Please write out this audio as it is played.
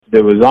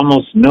there was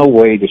almost no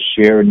way to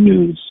share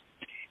news.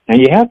 And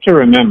you have to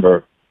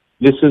remember,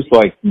 this is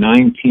like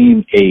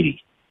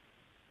 1980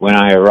 when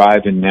I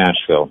arrived in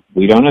Nashville.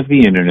 We don't have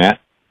the internet,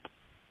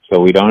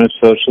 so we don't have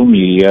social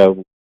media.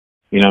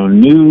 You know,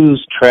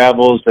 news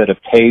travels at a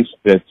pace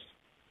that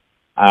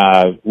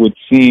would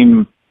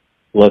seem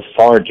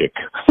lethargic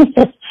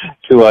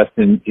to us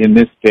in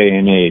this day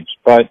and age.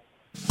 But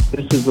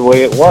this is the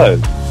way it was.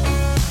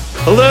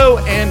 Hello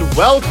and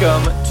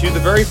welcome to the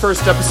very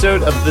first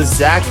episode of the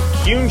Zach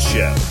Kuhn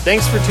Show.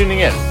 Thanks for tuning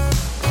in.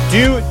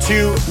 Due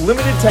to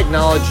limited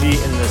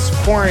technology in this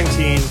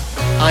quarantine,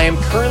 I am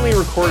currently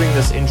recording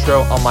this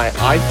intro on my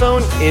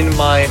iPhone in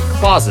my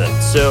closet,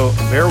 so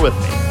bear with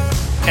me.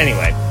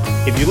 Anyway,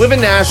 if you live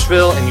in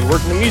Nashville and you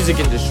work in the music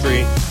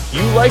industry,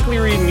 you likely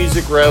read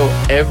Music Row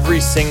every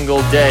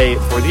single day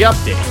for the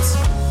updates.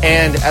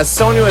 And as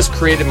someone who has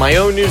created my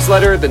own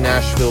newsletter, the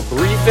Nashville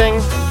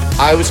Briefing,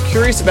 I was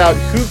curious about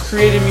who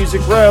created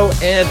Music Row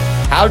and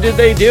how did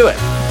they do it.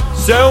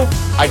 So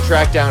I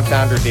tracked down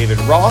founder David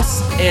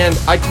Ross, and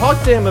I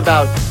talked to him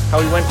about how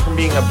he went from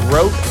being a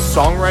broke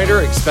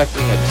songwriter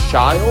expecting a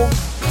child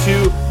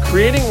to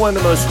creating one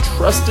of the most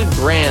trusted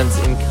brands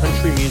in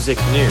country music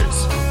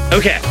news.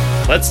 Okay,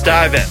 let's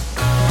dive in.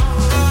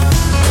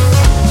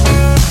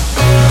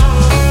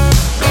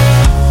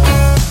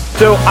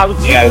 So I was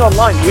looking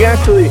online. We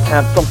actually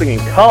have something in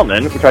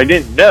common, which I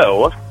didn't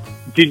know.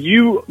 Did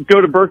you go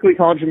to Berklee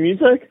College of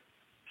Music?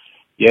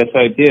 Yes,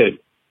 I did.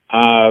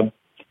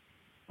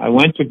 I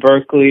went to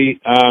Berklee.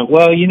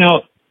 Well, you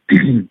know,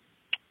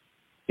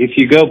 if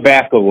you go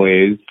back a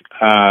ways,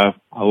 a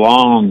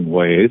long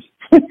ways,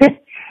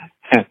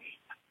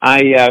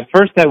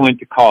 first I went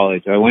to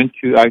college.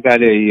 I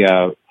got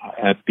a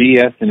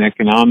BS in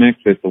economics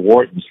at the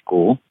Wharton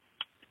School.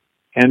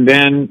 And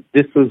then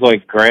this was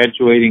like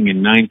graduating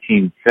in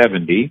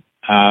 1970,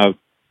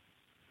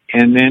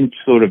 and then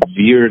sort of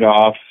veered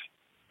off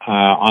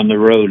on the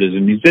road as a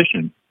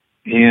musician.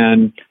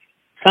 And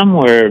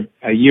somewhere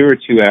a year or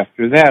two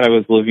after that, I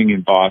was living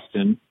in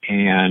Boston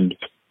and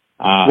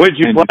what did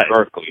you play?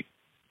 Berklee.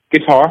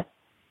 Guitar.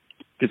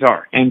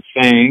 And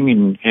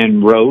sang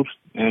and wrote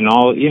and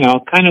all, you know,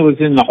 kind of was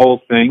in the whole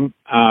thing.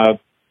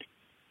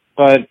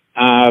 But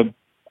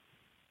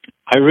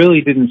I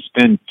really didn't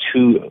spend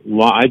too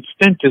long. I'd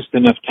spent just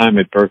enough time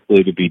at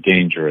Berklee to be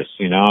dangerous,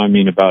 you know, I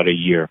mean, about a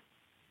year.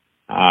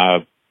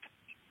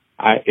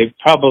 It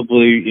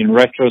probably, in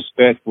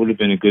retrospect, would have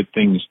been a good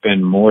thing to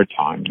spend more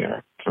time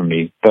there for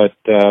me. But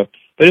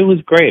it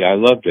was great. I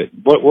loved it.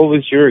 What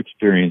was your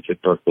experience at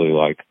Berklee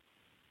like?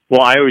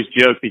 Well, I always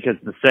joke because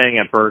the saying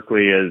at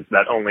Berklee is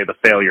that only the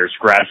failures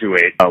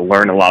graduate,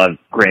 learn a lot of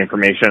great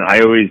information. I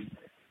always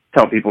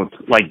tell people,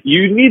 like,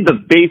 you need the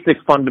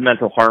basic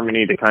fundamental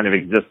harmony to kind of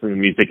exist in the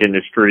music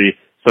industry.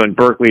 So in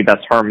Berklee,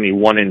 that's harmony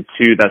 1 and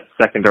 2. That's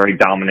secondary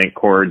dominant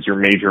chords, your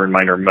major and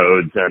minor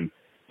modes.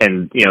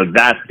 And, you know,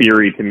 that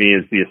theory to me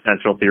is the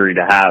essential theory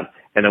to have.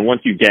 And then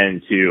once you get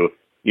into,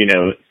 you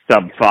know,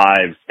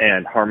 sub-5s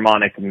and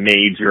harmonic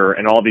major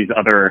and all these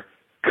other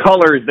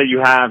colors that you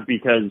have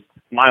because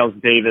Miles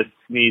Davis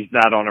sneezed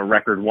that on a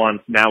record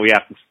once, now we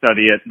have to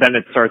study it, then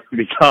it starts to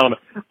become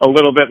a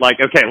little bit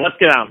like, okay, let's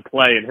get out and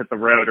play and hit the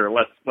road, or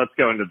let's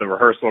go into the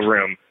rehearsal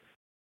room.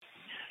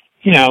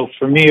 You know,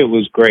 for me it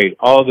was great.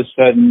 All of a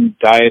sudden,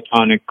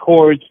 diatonic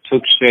chords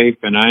took shape,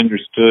 and I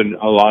understood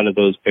a lot of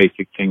those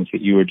basic things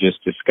that you were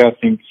just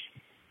discussing.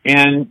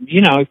 And,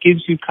 you know, it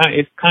gives you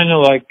it's kind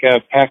of like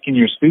packing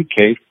your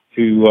suitcase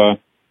to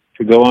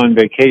go on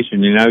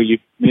vacation. You know,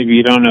 maybe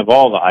you don't have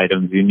all the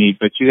items you need,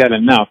 but you got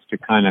enough to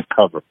kind of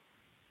cover.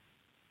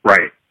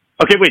 Right.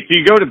 Okay, wait, so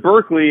you go to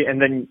Berklee,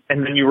 and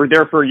then you were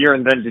there for a year,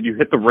 and then did you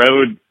hit the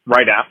road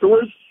right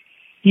afterwards?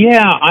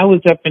 Yeah, I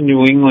was up in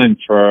New England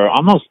for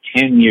almost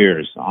 10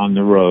 years on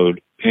the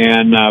road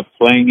and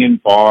playing in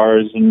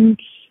bars and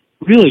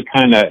really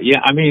kind of,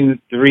 I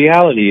mean, the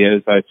reality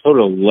is I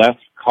sort of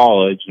left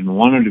college and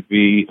wanted to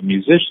be a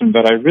musician,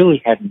 but I really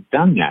hadn't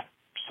done that.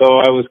 So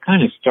I was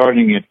kind of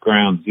starting at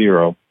ground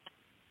zero.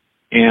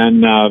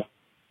 And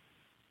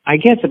I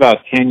guess about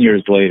 10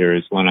 years later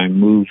is when I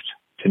moved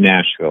to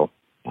Nashville.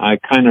 I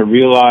kind of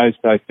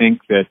realized, I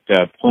think,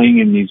 that playing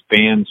in these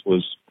bands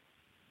was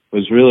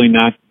really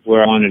not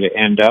where I wanted to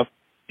end up.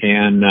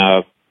 And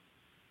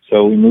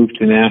so we moved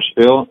to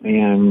Nashville,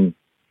 and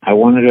I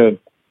wanted to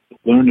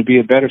learn to be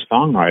a better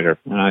songwriter.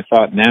 And I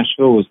thought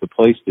Nashville was the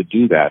place to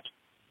do that.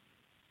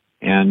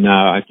 And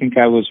I think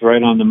I was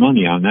right on the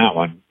money on that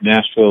one.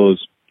 Nashville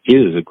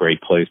is a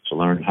great place to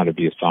learn how to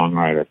be a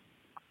songwriter.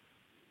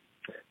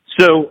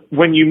 So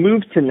when you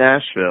moved to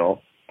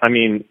Nashville, I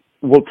mean,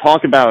 we'll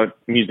talk about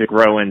Music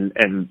Row and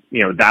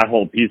you know, that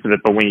whole piece of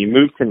it, but when you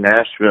moved to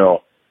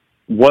Nashville,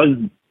 was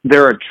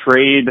there a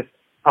trade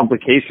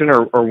complication,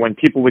 or when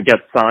people would get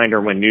signed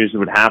or when news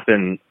would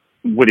happen,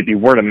 would it be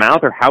word of mouth,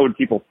 or how would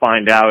people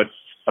find out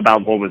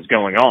about what was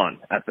going on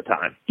at the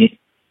time? It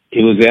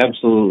was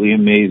absolutely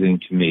amazing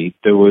to me.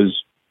 There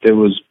was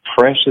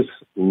precious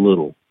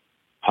little.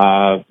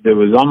 There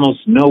was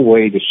almost no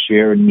way to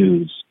share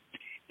news.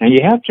 And you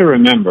have to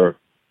remember,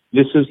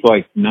 this is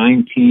like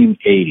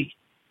 1980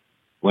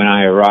 when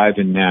I arrive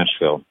in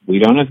Nashville. We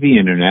don't have the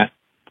internet,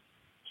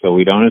 so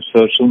we don't have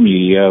social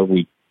media.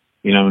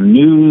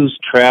 News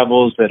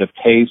travels at a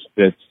pace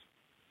that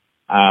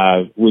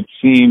would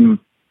seem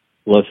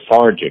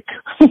lethargic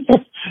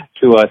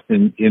to us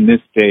in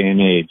this day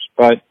and age.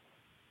 But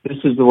this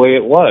is the way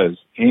it was.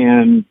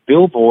 And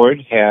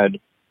Billboard had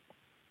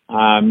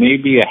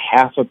maybe a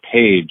half a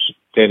page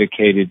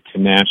dedicated to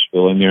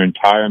Nashville in their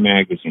entire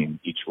magazine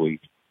each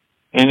week.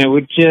 And it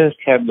would just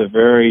have the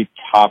very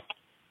top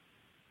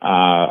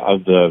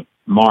of the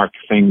mark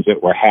things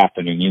that were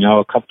happening,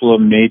 a couple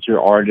of major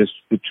artist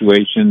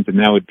situations, and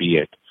that would be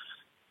it.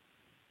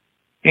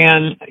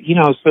 And,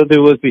 so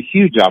there was a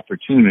huge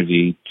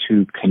opportunity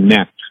to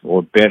connect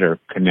or better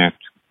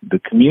connect the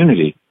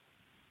community.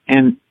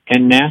 And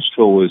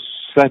Nashville was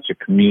such a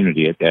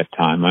community at that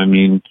time. I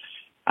mean,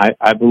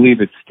 I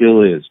believe it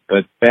still is,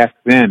 but back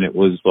then it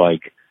was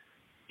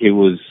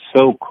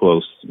so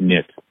close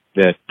knit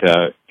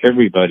that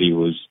everybody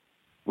was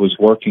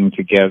working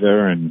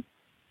together, and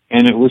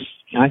it was,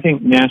 I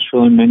think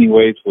Nashville in many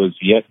ways was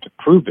yet to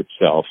prove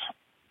itself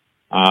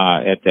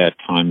at that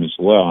time as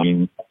well. I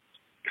mean,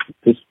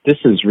 this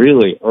is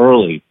really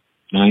early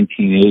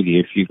 1980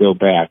 if you go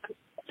back.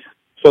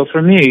 So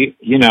for me,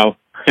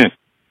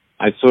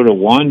 I sort of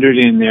wandered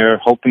in there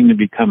hoping to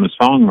become a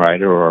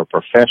songwriter or a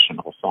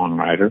professional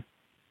songwriter.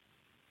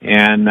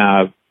 And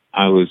I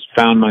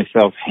found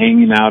myself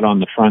hanging out on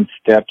the front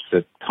steps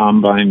at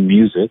Combine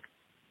Music.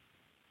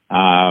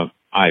 I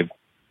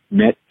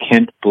met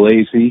Kent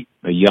Blasey,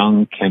 a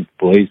young Kent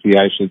Blasey,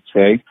 I should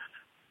say,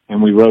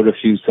 and we wrote a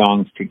few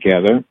songs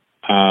together.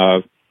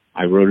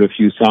 I wrote a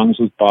few songs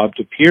with Bob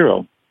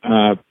DiPiero.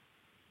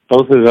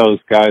 Both of those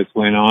guys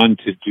went on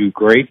to do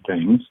great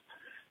things.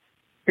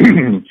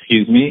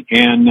 Excuse me.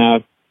 And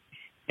I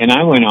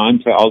went on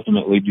to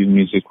ultimately do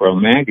Music Row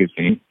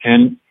magazine.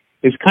 And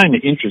it's kind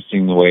of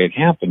interesting the way it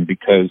happened,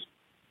 because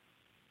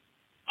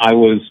I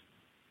was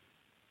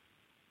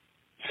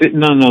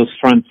sitting on those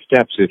front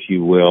steps, if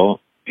you will,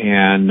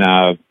 and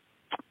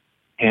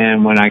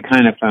when I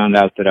kind of found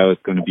out that I was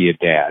going to be a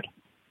dad.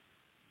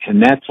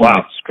 And that's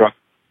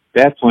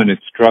when it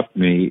struck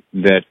me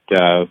that,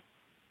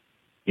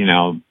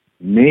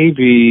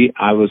 maybe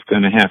I was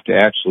going to have to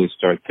actually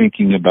start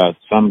thinking about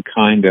some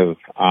kind of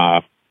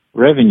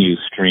revenue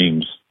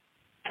streams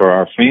for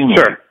our family.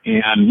 Sure.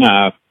 And,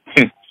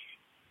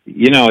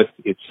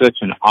 it's such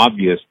an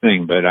obvious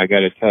thing, but I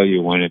got to tell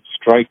you, when it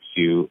strikes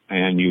you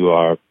and you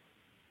are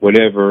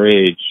whatever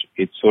age,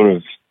 it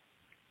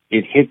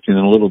hits in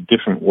a little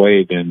different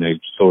way than the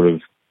sort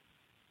of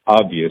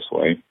obvious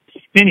way.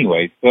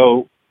 Anyway,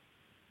 so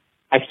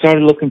I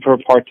started looking for a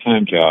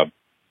part-time job.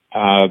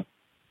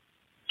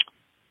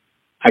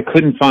 I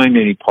couldn't find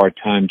any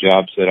part-time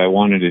jobs that I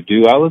wanted to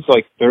do. I was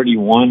like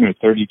 31 or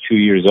 32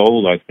 years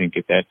old, I think,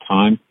 at that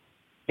time.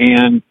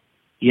 And,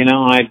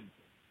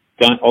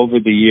 over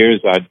the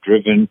years, I'd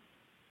driven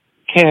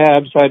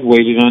cabs, I'd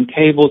waited on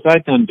tables,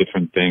 I'd done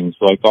different things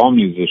like all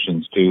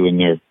musicians do in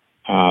their,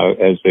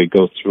 as they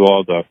go through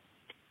all the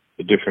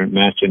different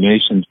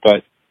machinations.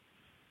 But,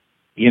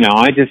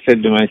 I just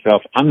said to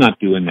myself, I'm not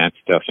doing that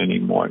stuff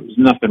anymore. There's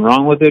nothing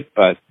wrong with it,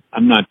 but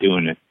I'm not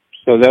doing it.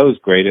 So that was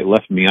great. It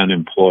left me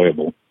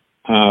unemployable.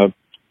 That's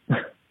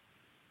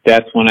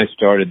when I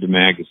started the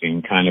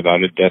magazine, kind of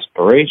out of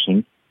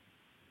desperation.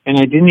 And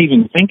I didn't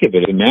even think of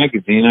it as a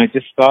magazine. I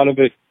just thought of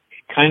it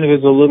kind of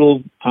as a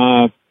little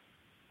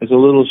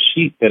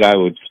sheet that I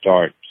would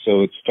start.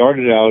 So it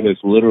started out as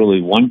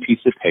literally one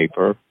piece of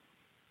paper,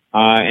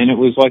 and it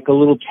was like a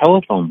little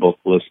telephone book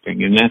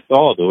listing, and that's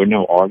all. There were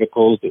no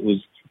articles. It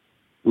was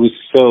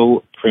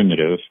so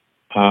primitive.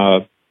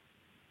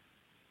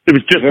 It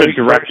was just a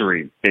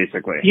directory,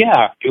 basically.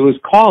 Yeah, it was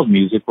called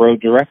Music Row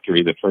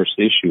Directory, the first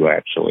issue,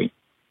 actually.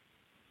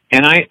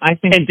 And I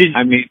think I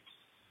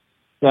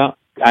was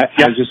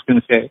just going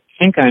to say, I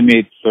think I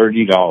made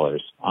 $30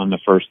 on the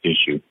first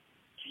issue.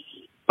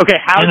 Okay,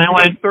 how did you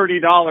make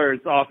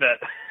 $30 off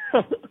it?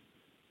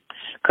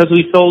 Because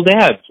we sold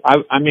ads. I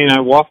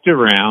walked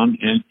around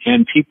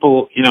and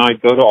people,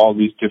 I'd go to all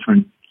these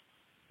different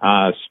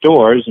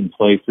stores and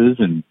places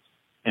and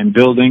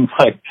buildings,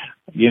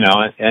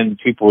 and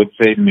people would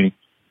say to me,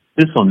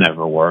 "This will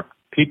never work.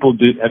 People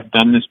have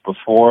done this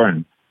before,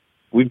 and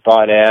we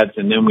bought ads,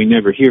 and then we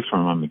never hear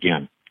from them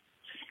again."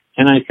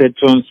 And I said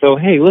to them, "So,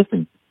 hey,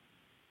 listen,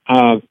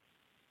 buy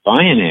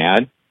an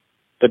ad,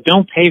 but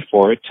don't pay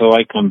for it till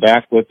I come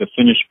back with the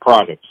finished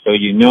product, so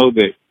you know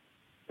that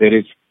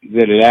it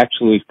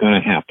actually is going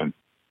to happen."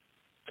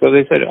 So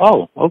they said,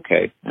 "Oh,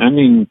 okay." I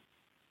mean,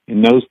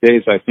 in those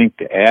days, I think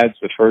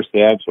the first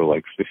ads were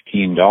like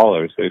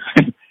 $15. It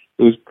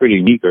was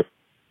pretty meager.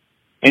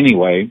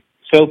 Anyway,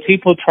 so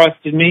people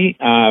trusted me,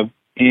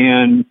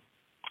 and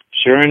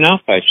sure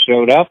enough, I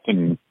showed up,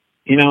 and,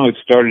 it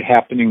started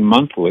happening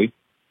monthly.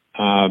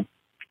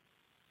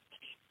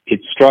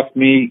 It struck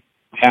me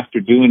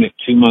after doing it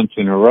 2 months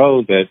in a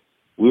row that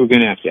we were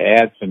going to have to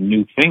add some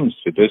new things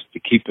to this to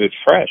keep it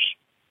fresh.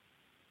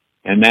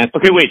 And that's...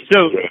 Okay, wait,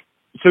 so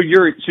so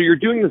you're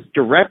doing this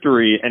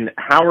directory, and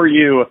how are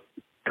you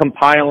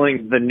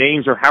compiling the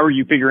names, or how are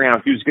you figuring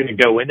out who's going to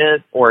go in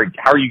it, or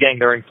how are you getting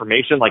their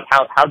information? Like,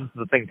 how does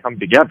the thing come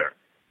together?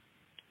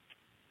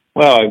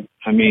 Well,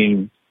 I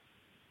mean,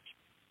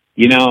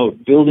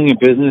 building a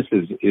business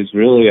is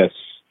really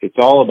it's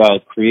all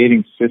about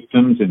creating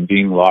systems and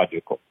being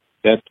logical.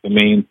 That's the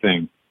main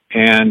thing.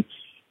 And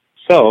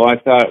so I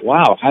thought,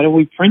 wow, how do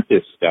we print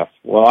this stuff?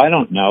 Well, I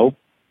don't know.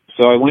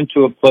 So I went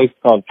to a place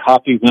called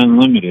Copies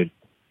Unlimited.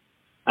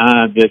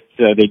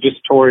 They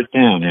just tore it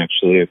down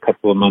actually a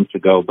couple of months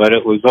ago, but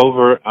it was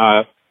over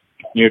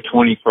near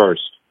 20th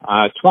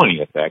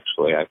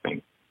actually, I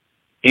think.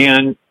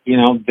 And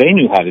they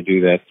knew how to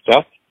do that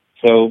stuff.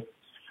 So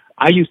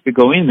I used to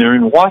go in there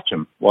and watch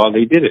them while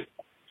they did it,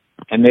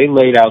 and they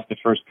laid out the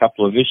first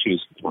couple of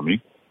issues for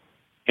me.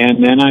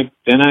 And then I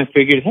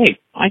figured, hey,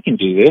 I can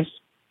do this.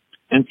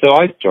 And so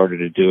I started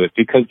to do it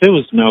because there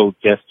was no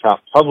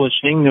desktop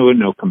publishing, there were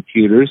no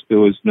computers, there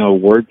was no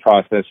word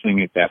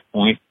processing at that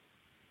point.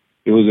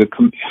 It was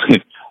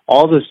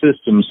all the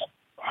systems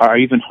are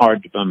even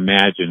hard to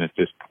imagine at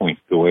this point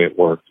the way it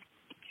worked.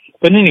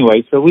 But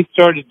anyway, so we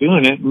started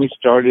doing it, and we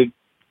started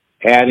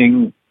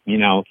adding,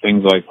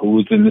 things like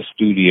who's in the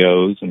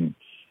studios and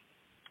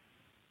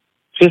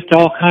just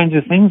all kinds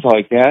of things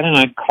like that. And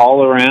I'd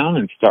call around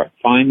and start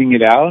finding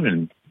it out,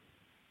 and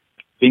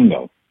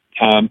bingo.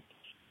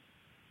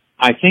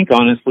 I think,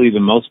 honestly,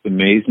 the most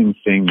amazing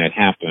thing that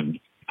happened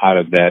out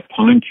of that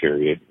time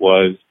period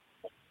was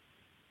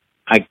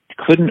I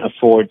couldn't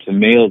afford to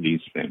mail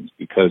these things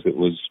because it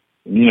was,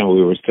 we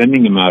were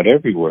sending them out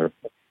everywhere.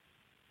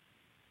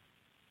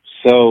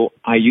 So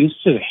I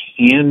used to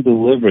hand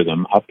deliver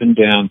them up and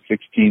down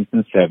 16th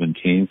and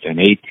 17th and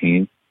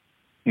 18th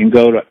and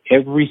go to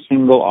every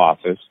single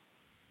office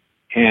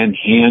and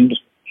hand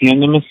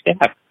them a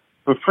stack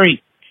for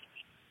free.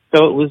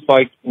 So it was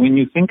like, when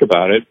you think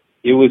about it,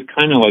 it was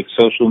kind of like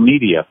social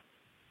media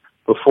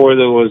before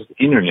there was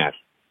internet,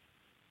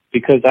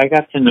 because I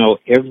got to know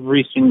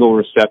every single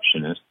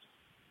receptionist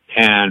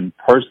and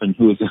person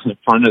who was in the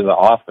front of the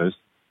office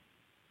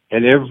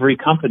at every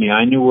company.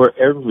 I knew where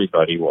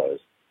everybody was.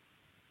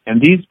 And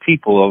these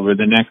people over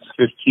the next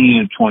 15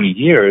 and 20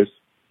 years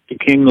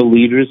became the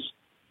leaders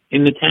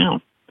in the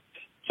town.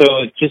 So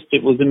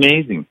it was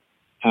amazing.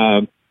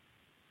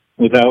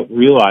 Without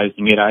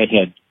realizing it, I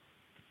had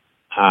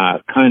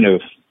kind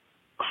of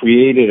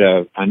created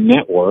a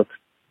network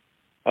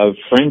of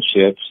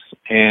friendships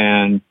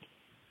and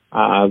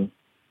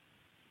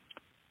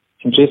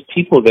just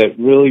people that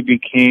really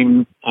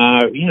became,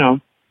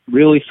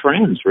 really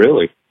friends,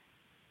 really.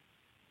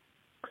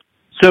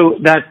 So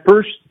that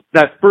first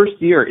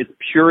year, it's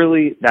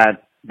purely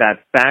that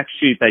fact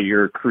sheet that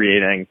you're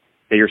creating,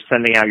 that you're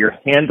sending out, you're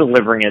hand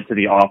delivering it to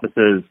the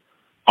offices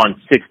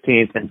on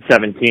 16th and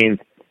 17th.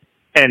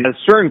 And at a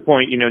certain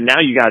point, now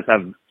you guys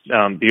have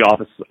the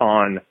office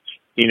on,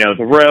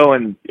 the row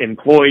and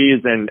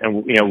employees, and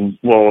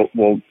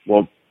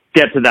we'll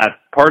get to that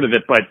part of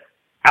it. But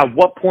at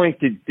what point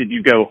did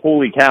you go,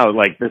 holy cow,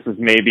 like this is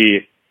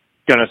maybe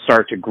going to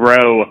start to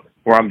grow,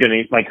 or I'm going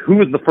to, like, who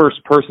was the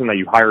first person that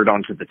you hired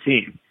onto the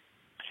team?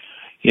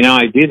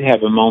 I did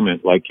have a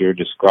moment like you're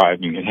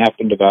describing. It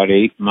happened about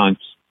 8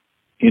 months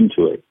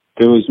into it.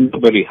 There was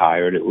nobody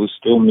hired. It was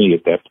still me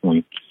at that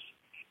point.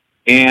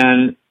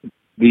 And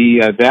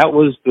that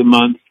was the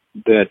month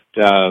that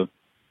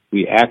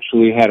we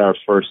actually had our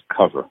first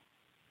cover.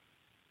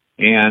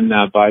 And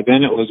by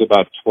then it was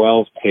about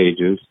 12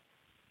 pages.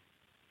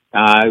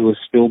 It was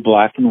still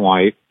black and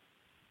white.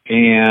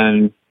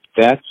 And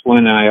that's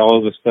when I all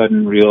of a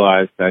sudden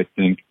realized, I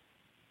think,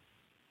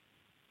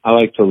 I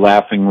like to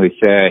laughingly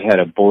say I had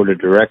a board of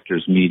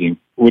directors meeting,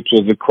 which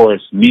was, of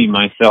course, me,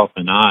 myself,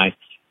 and I.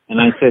 And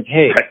I said,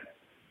 hey,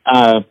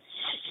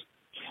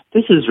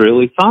 this is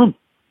really fun.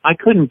 I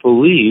couldn't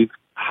believe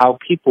how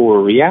people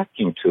were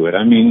reacting to it.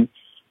 I mean,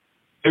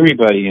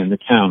 everybody in the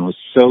town was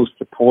so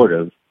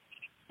supportive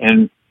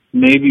and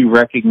maybe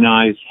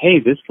recognized, hey,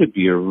 this could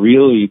be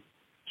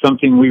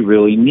something we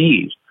really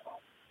need.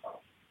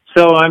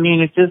 So, I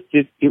mean,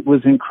 it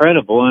was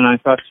incredible. And I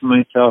thought to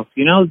myself,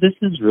 this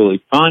is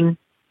really fun.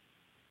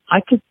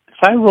 If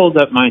I rolled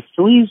up my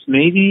sleeves,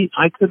 maybe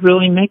I could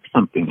really make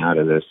something out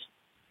of this.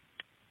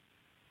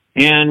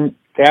 And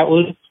that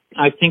was,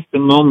 I think, the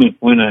moment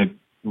when I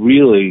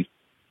really,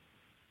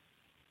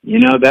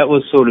 that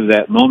was sort of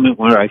that moment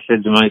where I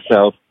said to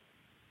myself,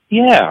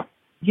 yeah,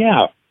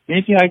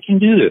 maybe I can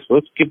do this.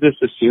 Let's give this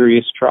a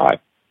serious try.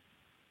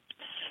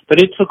 But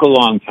it took a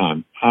long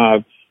time.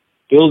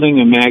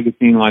 Building a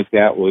magazine like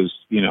that was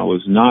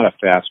not a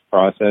fast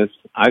process.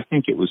 I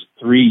think it was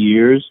 3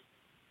 years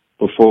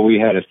before we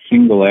had a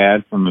single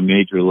ad from a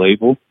major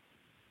label.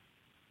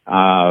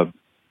 It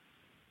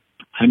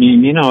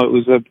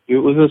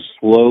was a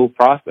slow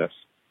process.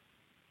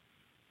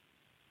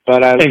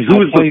 But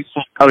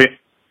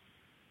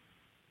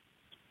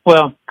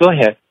well, go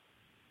ahead.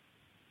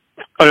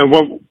 Oh, no,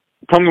 well,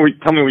 tell me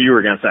what you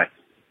were going to say.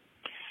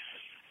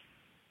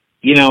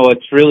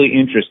 What's really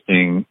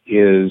interesting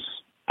is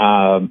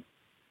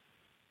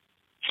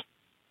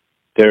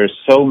there are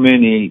so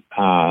many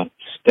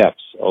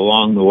steps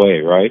along the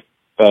way, right?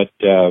 But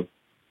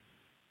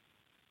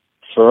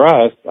for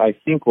us, I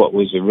think what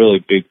was a really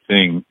big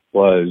thing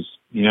was,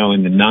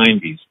 in the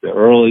 90s, the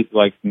early,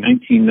 like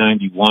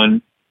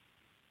 1991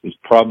 was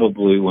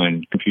probably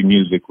when country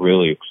music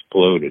really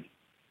exploded.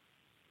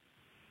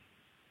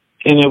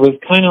 And it was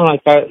kind of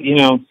like,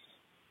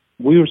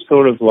 we were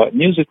sort of like,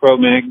 Music Row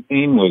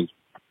magazine was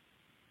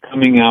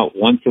coming out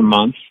once a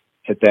month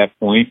at that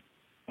point.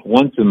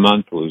 Once a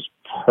month was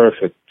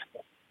perfect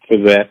for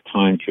that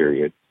time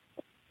period.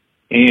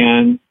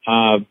 And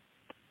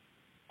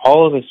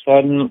all of a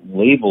sudden,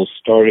 labels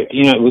started,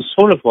 it was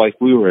sort of like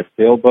we were a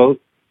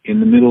sailboat in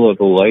the middle of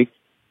the lake.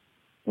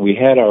 We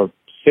had our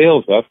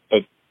sails up,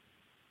 but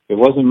there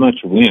wasn't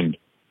much wind.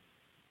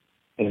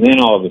 And then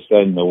all of a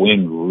sudden, the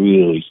wind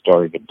really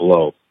started to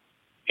blow.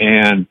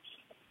 And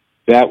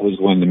that was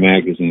when the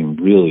magazine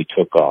really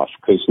took off,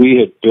 because we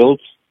had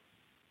built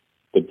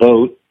the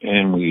boat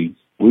and we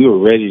were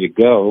ready to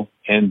go.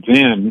 And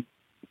then,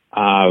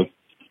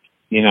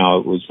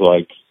 it was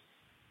like,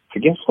 I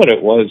guess what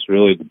it was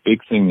really, the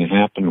big thing that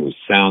happened was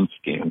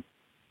SoundScan.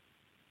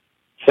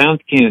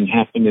 SoundScan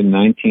happened in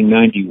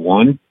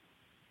 1991.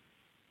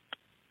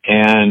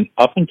 And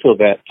up until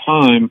that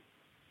time,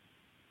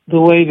 the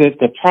way that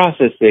the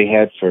process they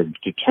had for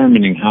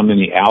determining how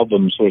many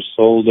albums were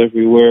sold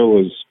everywhere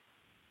was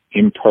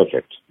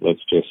imperfect,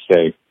 let's just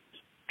say,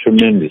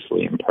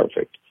 tremendously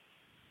imperfect.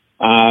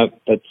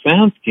 But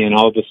SoundScan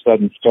all of a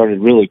sudden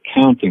started really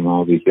counting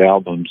all these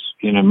albums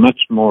in a much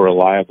more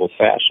reliable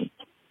fashion.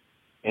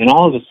 And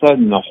all of a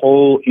sudden, the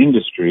whole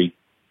industry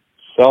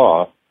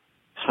saw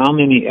how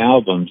many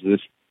albums this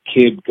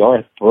kid,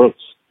 Garth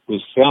Brooks,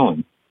 was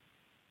selling.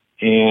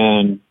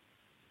 And,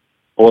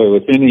 boy,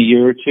 within a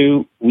year or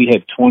two, we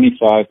had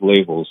 25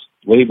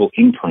 label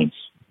imprints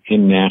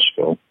in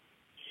Nashville.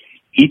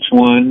 Each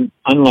one,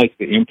 unlike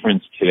the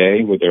imprints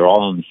today, where they're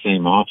all in the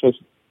same office,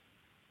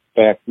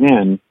 back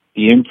then,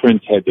 the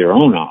imprints had their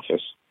own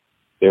office,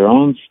 their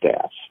own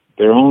staff,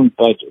 their own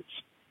budgets.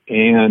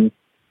 And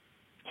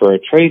for a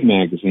trade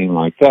magazine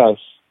like us,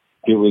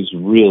 it was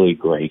really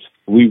great.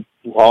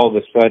 All of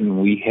a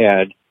sudden, we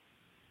had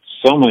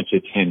so much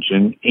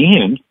attention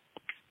and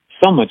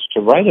so much to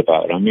write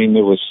about. I mean,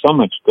 there was so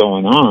much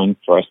going on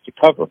for us to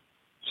cover.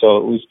 So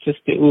it was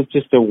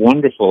just a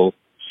wonderful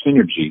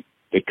synergy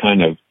that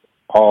kind of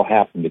all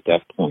happened at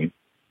that point.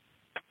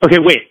 Okay,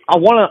 wait. I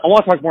want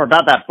to talk more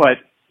about that, but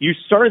you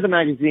started the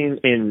magazine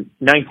in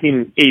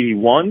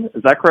 1981.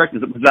 Is that correct?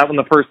 Was that when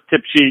the first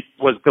tip sheet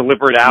was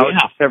delivered out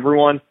to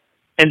everyone?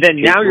 And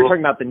then now you're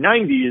talking about the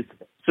 90s,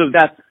 so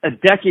that's a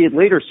decade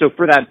later. So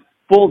for that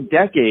full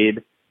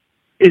decade,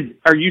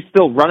 are you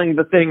still running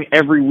the thing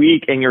every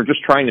week and you're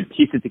just trying to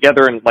piece it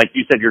together? And like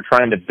you said, you're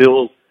trying to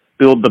build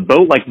the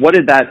boat. Like, what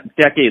did that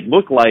decade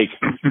look like?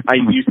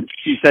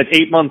 You said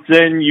 8 months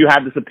in, you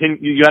had this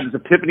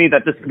epiphany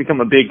that this could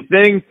become a big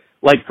thing.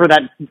 Like for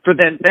that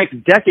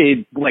next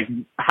decade, like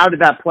how did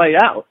that play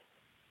out?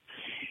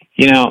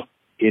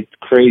 It's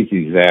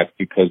crazy, Zach,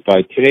 because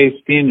by today's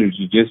standards,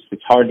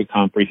 it's hard to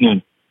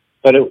comprehend.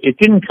 But it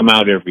didn't come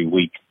out every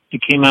week.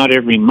 It came out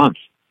every month.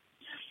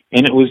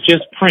 And it was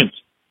just print.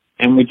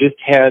 And we just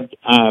had,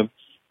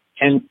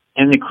 and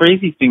the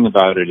crazy thing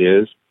about it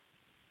is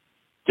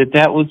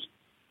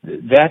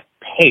that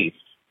pace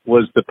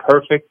was the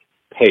perfect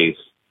pace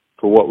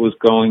for what was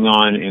going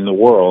on in the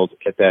world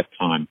at that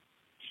time.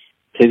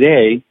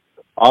 Today,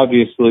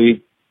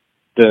 obviously,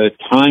 the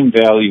time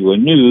value of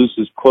news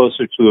is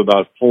closer to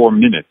about 4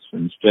 minutes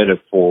instead of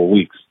 4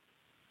 weeks.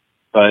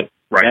 But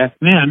back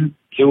then,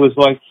 it was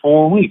like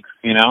 4 weeks,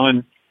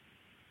 and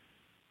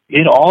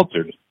it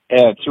altered.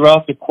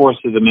 Throughout the course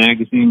of the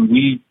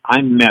magazine,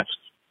 I messed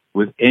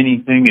with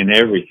anything and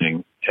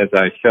everything as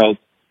I felt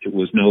it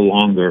was no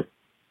longer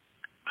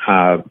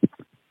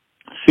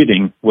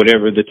fitting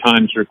whatever the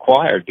times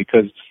required,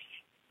 because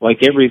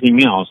like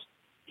everything else,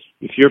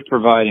 if you're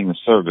providing a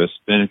service,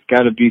 then it's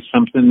got to be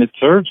something that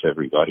serves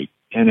everybody.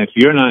 And if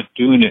you're not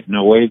doing it in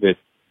a way that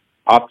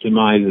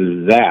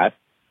optimizes that,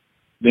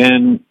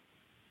 then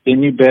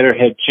you better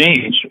head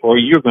change, or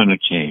you're going to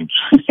change.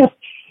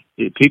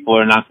 People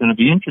are not going to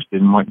be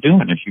interested in what you're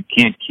doing if you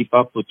can't keep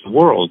up with the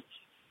world.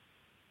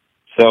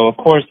 So, of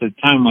course, as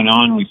time went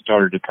on, we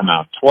started to come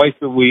out twice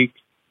a week.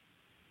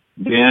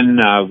 Then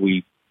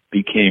we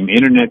became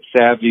internet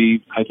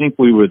savvy. I think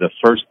we were the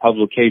first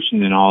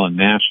publication in all of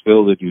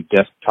Nashville to do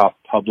desktop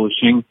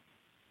publishing.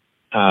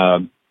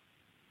 On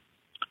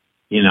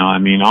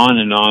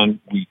and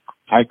on.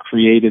 I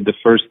created the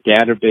first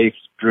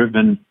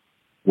database-driven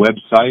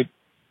website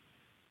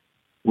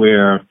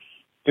where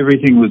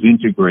everything was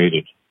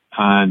integrated.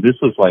 This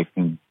was like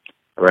in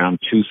around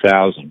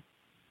 2000.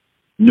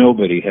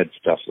 Nobody had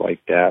stuff like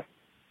that.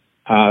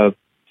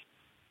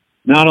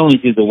 Not only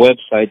did the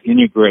website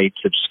integrate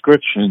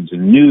subscriptions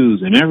and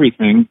news and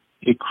everything,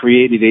 it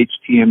created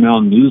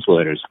HTML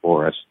newsletters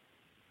for us.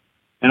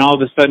 And all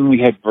of a sudden we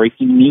had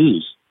breaking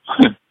news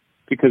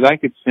because I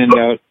could send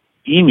out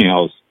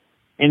emails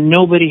and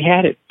nobody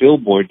had it.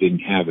 Billboard didn't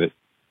have it.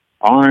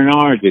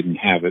 R&R didn't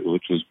have it,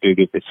 which was big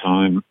at the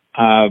time.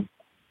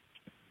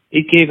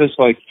 It gave us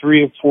like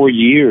 3 or 4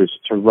 years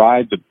to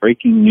ride the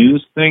breaking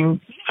news thing.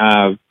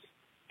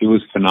 It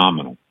was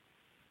phenomenal.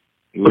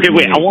 Okay,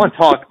 wait, I want to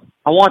talk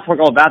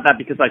all about that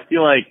because I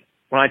feel like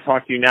when I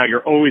talk to you now,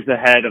 you're always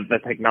ahead of the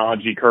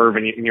technology curve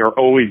and you're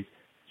always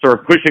sort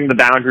of pushing the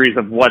boundaries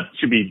of what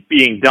should be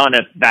being done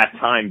at that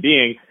time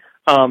being.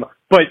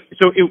 But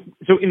so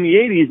in the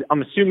 80s,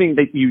 I'm assuming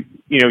that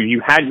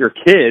you had your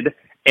kid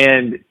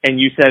and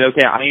you said,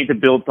 okay, I need to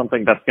build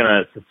something that's going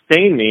to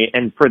sustain me.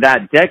 And for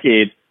that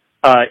decade,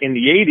 in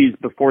the 80s,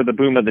 before the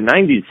boom of the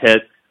 90s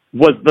hit,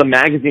 was the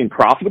magazine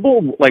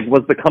profitable? Like,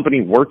 was the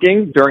company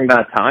working during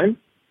that time?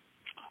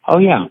 Oh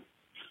yeah.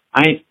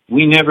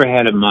 We never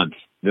had a month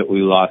that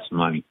we lost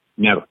money.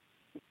 Never.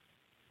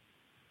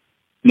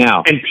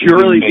 Now, and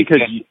purely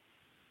because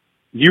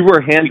you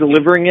were hand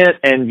delivering it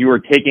and you were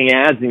taking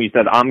ads and you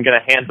said, I'm going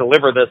to hand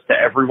deliver this to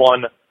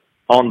everyone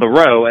on the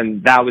row.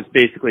 And that was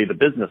basically the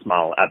business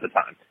model at the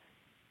time.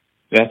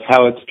 That's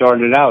how it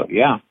started out.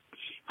 Yeah.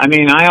 I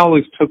mean, I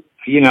always took,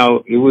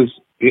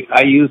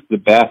 I used the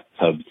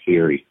bathtub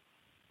theory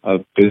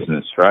of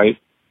business, right?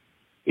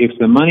 If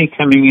the money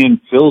coming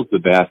in fills the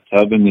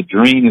bathtub and the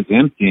drain is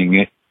emptying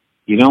it,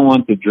 you don't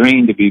want the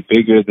drain to be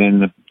bigger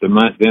than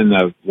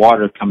the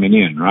water coming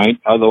in, right?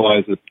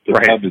 Otherwise, the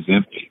right. tub is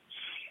empty.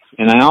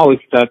 And I always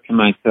thought to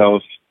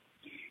myself,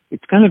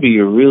 it's going to be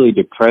a really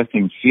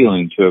depressing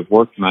feeling to have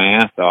worked my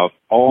ass off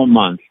all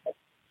month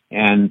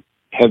and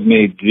have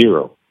made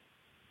zero.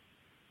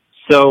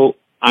 So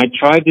I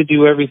tried to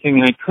do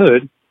everything I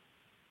could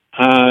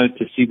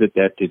to see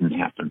that didn't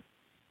happen.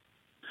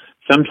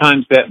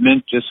 Sometimes that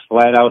meant just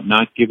flat out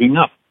not giving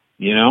up,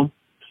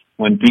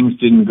 when things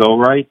didn't go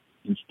right.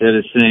 Instead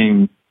of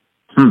saying,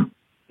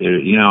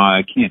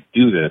 I can't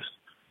do this,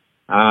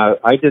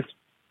 I just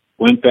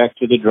went back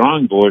to the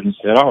drawing board and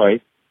said, all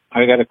right,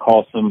 I got to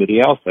call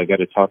somebody else. I got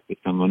to talk to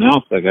someone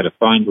else. I got to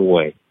find a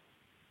way.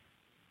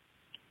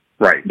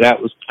 Right.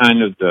 That was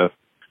kind of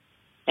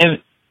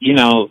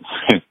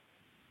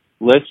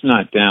let's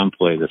not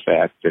downplay the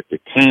fact that the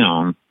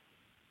town,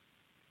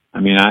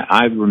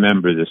 I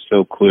remember this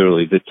so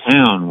clearly. The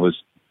town was,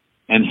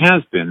 and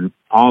has been,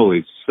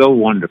 always so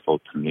wonderful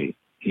to me.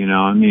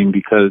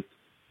 Because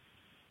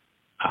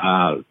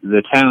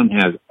the town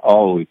has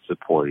always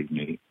supported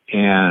me.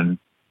 And,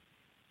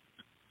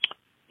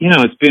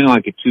 it's been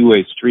like a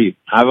two-way street.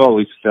 I've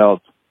always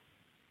felt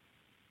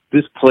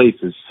this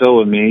place is so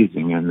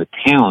amazing and the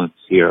talents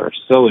here are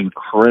so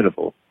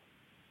incredible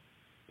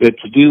that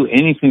to do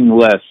anything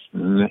less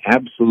than the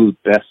absolute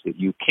best that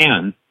you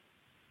can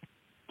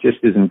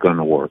just isn't going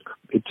to work.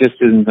 It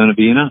just isn't going to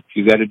be enough.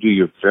 You got to do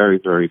your very,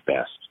 very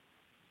best.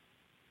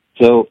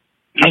 So,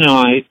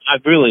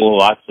 I've really owe a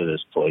lot to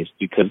this place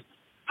because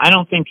I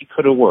don't think it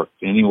could have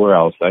worked anywhere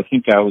else. I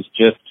think I was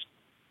just,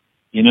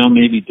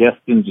 maybe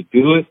destined to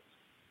do it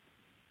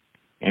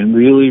and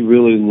really,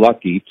 really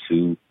lucky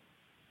to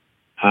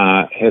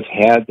have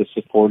had the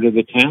support of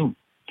the town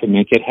to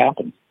make it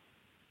happen.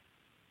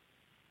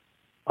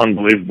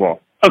 Unbelievable.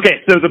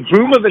 Okay, so the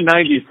boom of the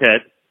 90s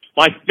hit,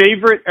 my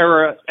favorite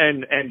era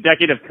and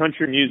decade of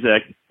country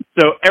music.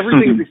 So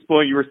everything's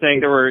exploding. You were saying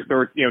there were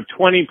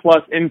 20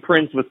 plus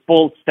imprints with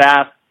full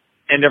staff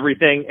and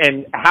everything.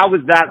 And how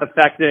was that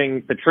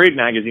affecting the trade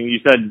magazine? You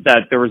said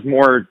that there was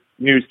more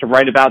news to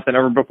write about than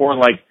ever before.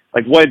 Like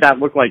what did that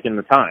look like in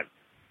the time?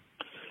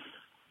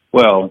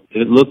 Well,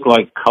 it looked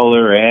like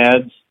color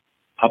ads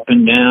up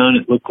and down.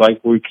 It looked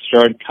like we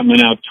started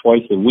coming out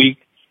twice a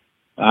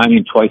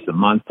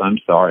month,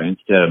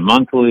 instead of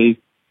monthly.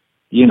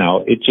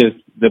 It just,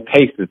 the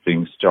pace of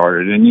things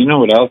started. And you know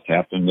what else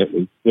happened that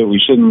we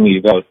shouldn't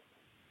leave out?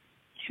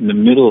 In the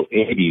middle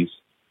 80s,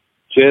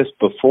 just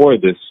before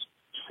this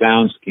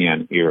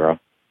SoundScan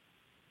era,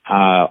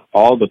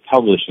 all the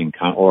publishing,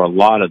 or a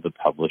lot of the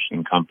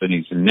publishing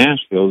companies in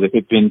Nashville that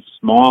had been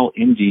small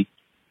indie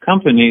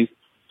companies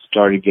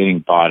started getting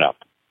bought up.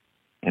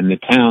 And the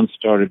town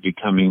started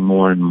becoming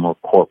more and more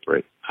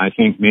corporate. I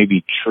think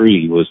maybe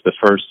Tree was the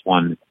first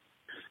one.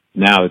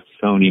 Now it's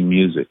Sony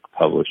Music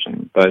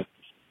Publishing. But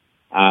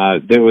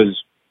there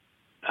was,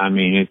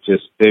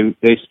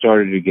 they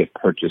started to get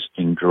purchased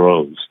in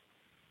droves.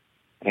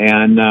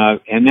 And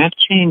that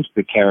changed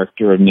the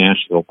character of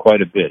Nashville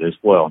quite a bit as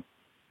well.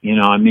 It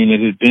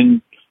had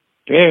been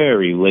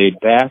very laid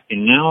back,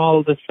 and now all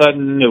of a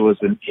sudden there was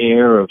an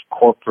air of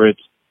corporate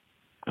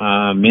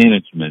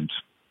management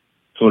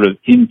sort of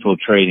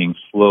infiltrating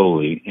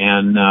slowly.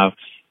 And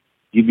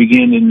you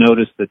begin to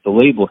notice that the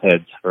label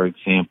heads, for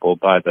example,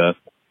 pretty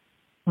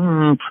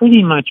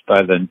much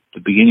by the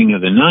beginning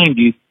of the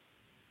 90s,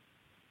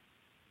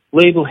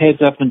 label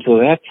heads up until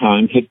that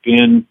time had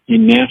been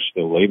in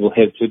Nashville. Label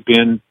heads had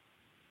been,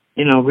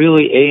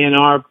 really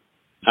A&R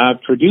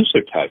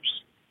producer types,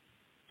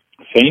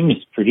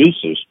 famous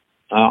producers,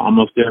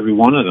 almost every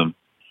one of them.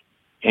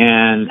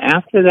 And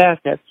after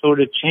that sort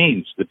of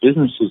changed. The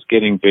business was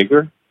getting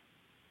bigger,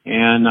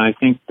 and I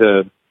think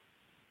the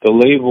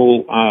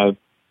label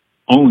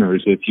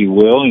owners, if you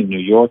will, in New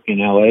York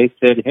and L.A.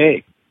 said,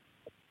 hey,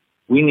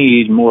 we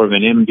need more of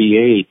an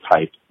MBA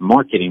type,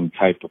 marketing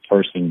type of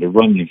person to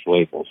run these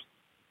labels.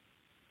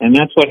 And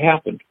that's what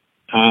happened.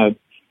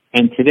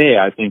 And today,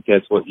 I think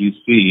that's what you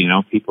see,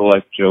 people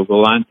like Joe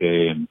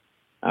Galante and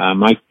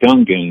Mike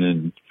Dungan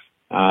and,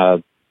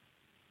 I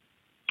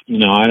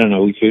don't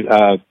know,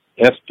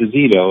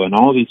 Esposito, and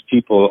all these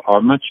people are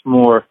much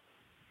more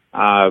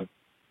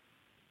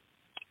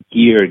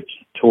geared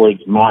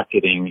towards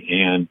marketing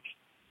and,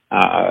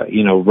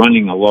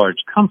 running a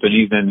large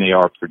company than they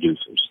are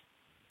producers.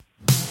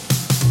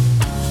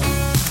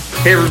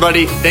 Hey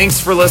everybody, thanks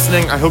for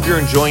listening. I hope you're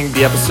enjoying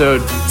the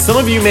episode. Some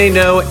of you may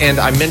know, and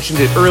I mentioned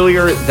it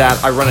earlier,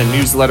 that I run a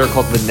newsletter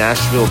called the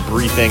Nashville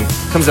Briefing.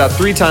 It comes out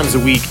 3 times a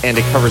week, and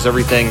it covers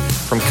everything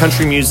from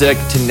country music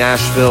to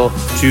Nashville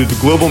to the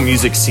global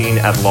music scene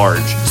at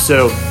large.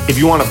 So if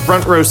you want a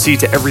front row seat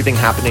to everything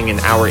happening in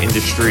our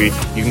industry,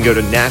 you can go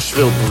to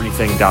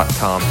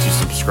NashvilleBriefing.com to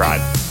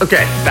subscribe.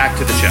 Okay, back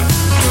to the show.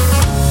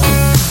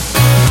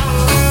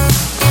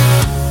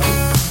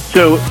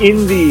 So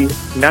in the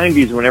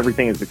 90s, when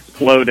everything is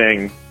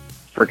exploding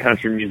for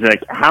country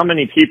music, how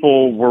many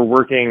people were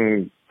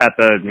working at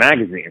the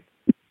magazine?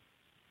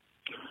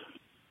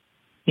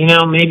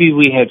 Maybe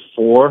we had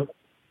 4.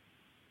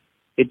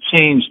 It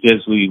changed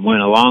as we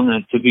went along.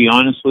 And to be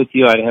honest with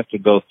you, I'd have to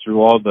go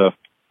through all the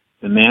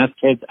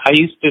mastheads. I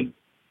used to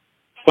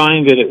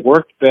find that it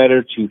worked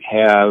better to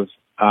have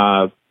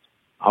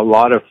a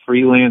lot of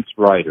freelance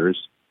writers,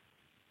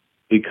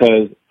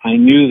 because I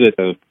knew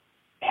that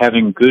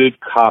having good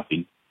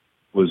copy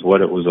was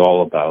what it was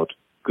all about,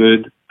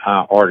 good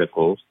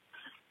articles,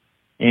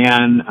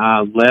 and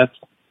less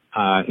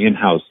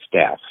in-house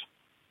staff.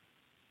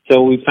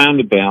 So we found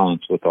a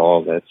balance with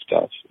all that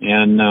stuff.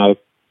 And,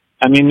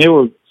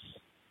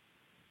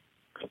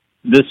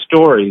 the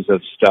stories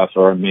of stuff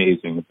are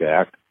amazing,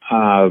 Zach.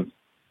 For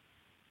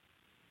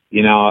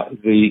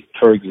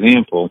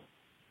example,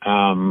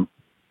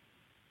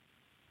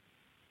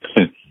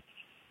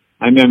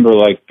 I remember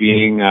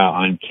being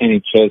on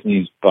Kenny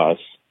Chesney's bus,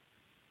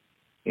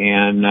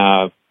 and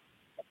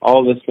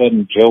all of a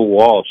sudden Joe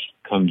Walsh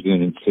comes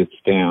in and sits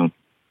down.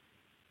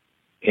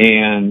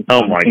 And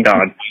oh my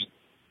God!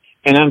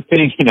 And I'm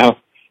thinking,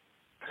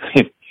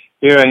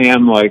 here I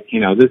am,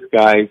 this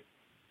guy,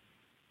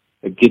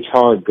 a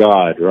guitar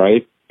god,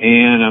 right?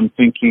 And I'm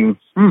thinking,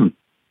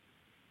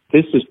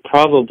 this is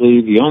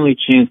probably the only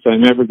chance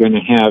I'm ever going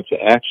to have to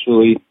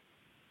actually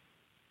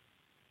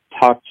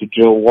talk to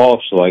Joe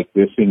Walsh like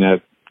this,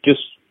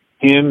 just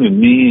him and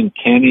me and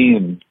Kenny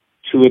and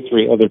 2 or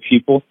 3 other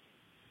people.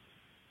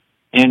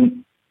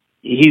 And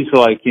he's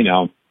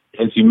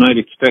as you might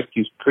expect,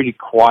 he's pretty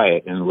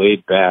quiet and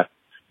laid back.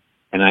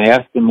 And I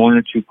asked him 1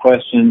 or 2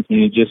 questions, and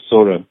he just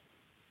sort of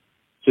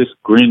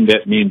grinned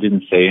at me and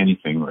didn't say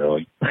anything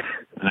really.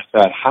 And I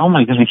thought, how am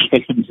I going to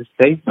get him to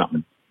say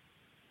something?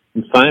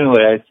 And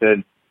finally I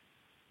said,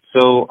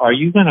 so are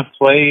you going to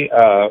play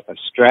a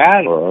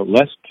Strat or a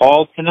Les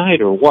Paul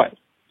tonight or what?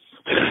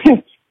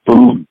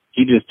 Boom.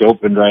 He just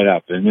opened right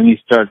up. And then he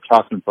started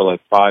talking for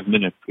 5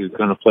 minutes. He was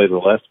going to play the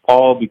Les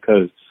Paul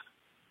because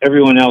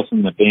everyone else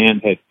in the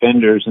band had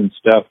Fenders and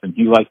stuff, and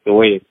he liked the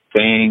way it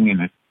sang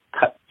and it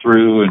cut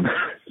through. And,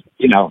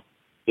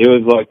 it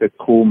was a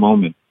cool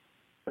moment.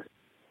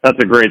 That's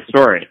a great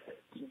story.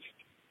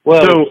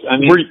 Well,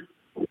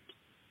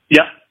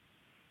 yeah.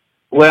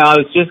 Well, I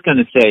was just going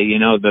to say,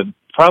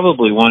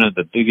 probably one of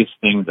the biggest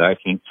things I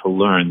think to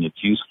learn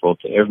that's useful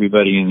to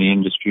everybody in the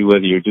industry,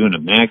 whether you're doing a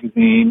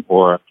magazine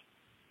or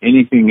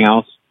anything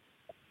else,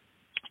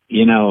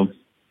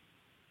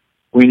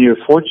 when you're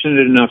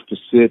fortunate enough to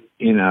sit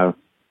in a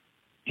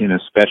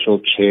special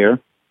chair,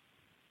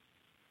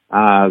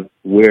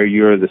 where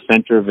you're the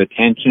center of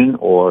attention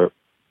or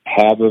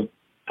have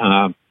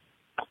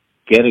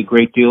get a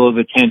great deal of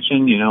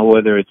attention,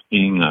 whether it's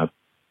being a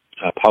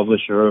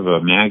publisher of a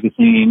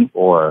magazine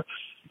or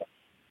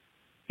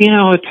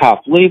a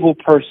top label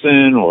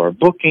person or a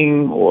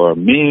booking or a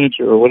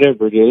manager or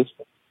whatever it is,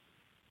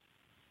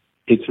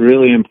 it's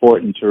really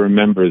important to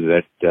remember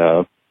that,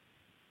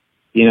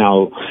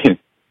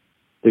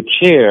 the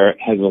chair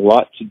has a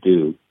lot to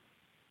do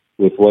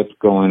with what's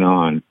going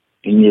on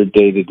in your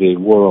day-to-day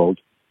world.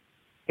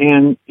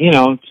 And,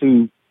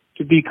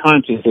 to be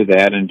conscious of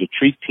that and to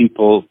treat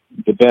people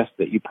the best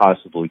that you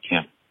possibly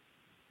can.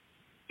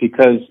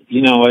 Because,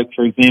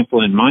 for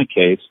example, in my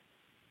case,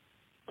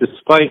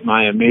 despite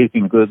my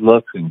amazing good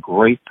looks and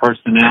great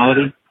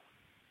personality,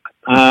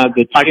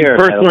 the chair... I can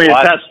personally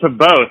attest to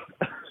both.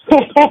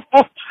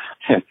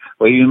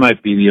 Well, you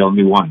might be the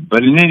only one.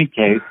 But in any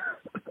case,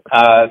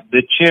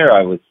 the chair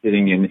I was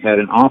sitting in had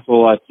an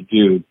awful lot to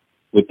do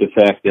with the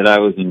fact that I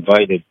was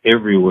invited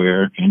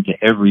everywhere into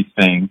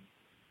everything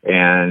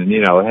and,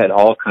 had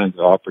all kinds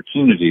of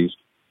opportunities.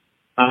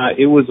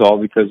 It was all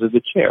because of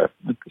the chair.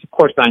 Of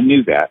course, I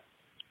knew that.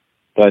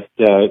 But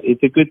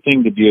it's a good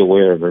thing to be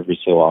aware of every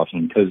so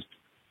often, because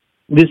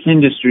this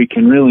industry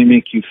can really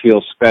make you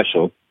feel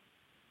special,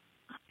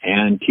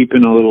 and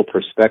keeping a little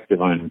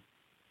perspective on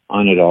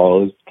it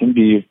all can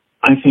be,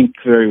 I think,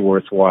 very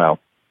worthwhile.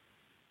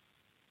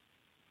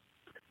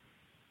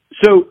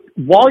 So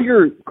while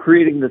you're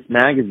creating this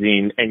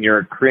magazine and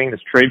you're creating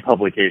this trade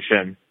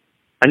publication,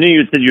 I know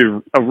you said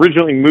you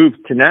originally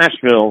moved to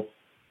Nashville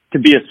to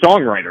be a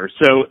songwriter.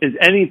 So is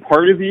any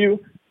part of you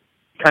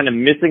kind of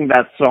missing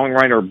that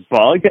songwriter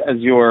bug as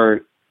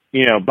you're,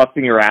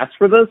 busting your ass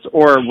for this?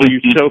 Or were you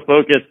so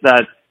focused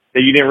that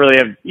you didn't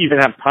really even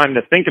have time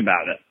to think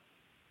about it?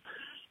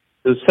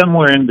 It was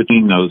somewhere in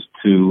between those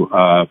two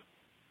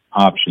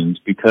options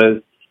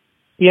because,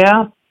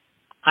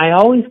 I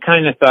always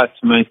kind of thought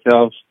to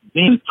myself,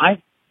 man,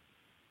 I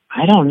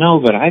don't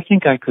know, but I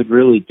think I could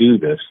really do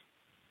this.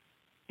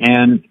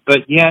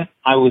 But yet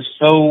I was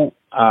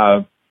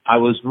I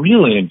was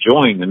really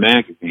enjoying the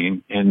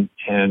magazine and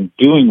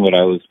doing what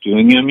I was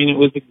doing. I mean, it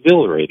was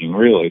exhilarating,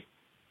 really.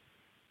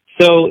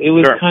 So it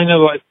was kind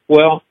of like,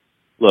 well,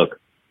 look,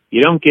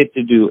 you don't get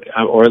to do,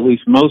 or at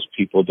least most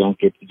people don't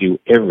get to do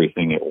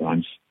everything at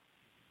once.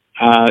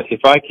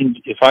 If I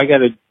got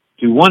to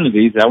do one of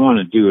these, I want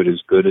to do it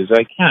as good as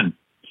I can.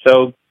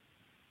 So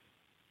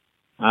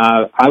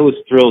I was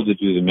thrilled to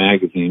do the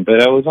magazine, but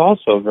I was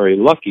also very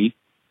lucky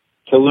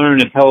to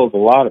learn a hell of a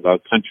lot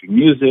about country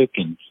music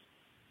and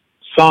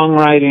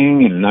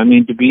songwriting, and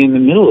to be in the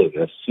middle of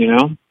this,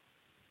 So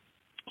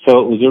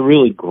it was a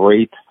really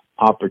great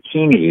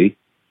opportunity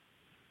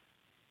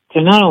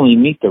to not only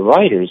meet the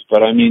writers, but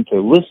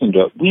to listen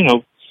to,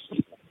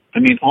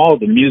 all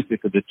the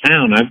music of the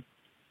town.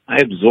 I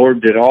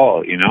absorbed it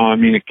all,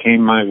 it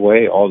came my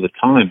way all the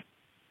time.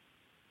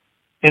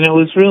 And it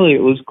was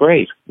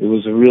great. It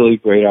was a really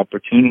great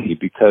opportunity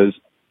because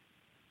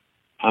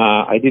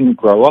I didn't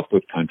grow up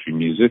with country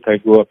music. I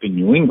grew up in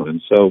New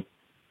England, so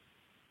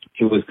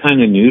it was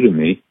kind of new to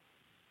me.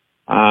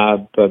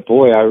 But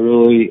boy, I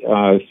really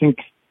think,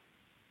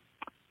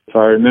 if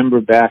I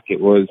remember back, it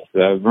was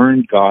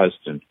Vern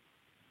Gosdin,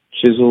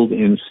 Chiseled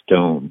in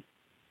Stone.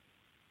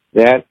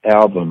 That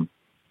album,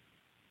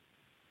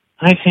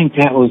 I think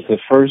that was the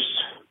first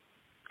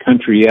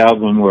country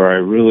album where I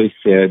really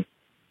said,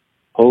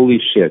 holy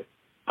shit,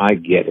 I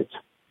get it.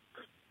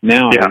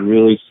 Now I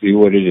really see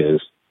what it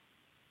is.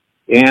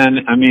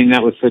 And,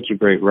 that was such a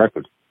great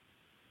record.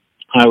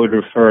 I would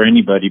refer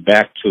anybody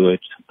back to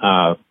it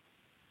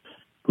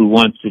who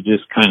wants to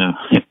just kind of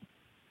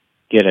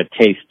get a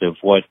taste of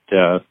what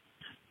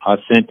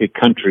authentic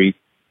country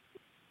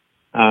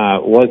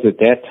was at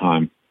that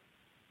time.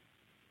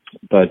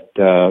 But,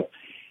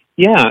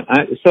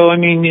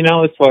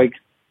 it's like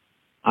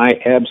I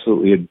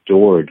absolutely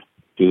adored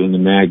doing the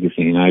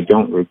magazine. I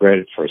don't regret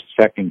it for a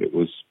second. It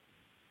was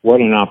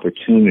what an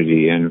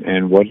opportunity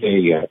and what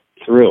a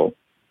thrill.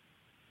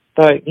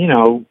 But,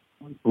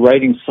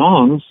 writing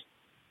songs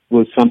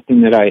was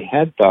something that I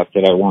had thought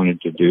that I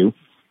wanted to do,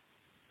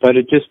 but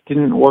it just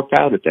didn't work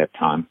out at that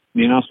time.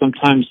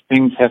 Sometimes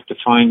things have to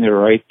find the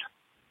right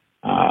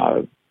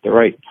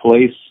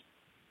place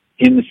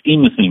in the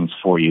scheme of things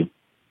for you.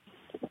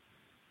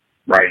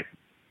 Right.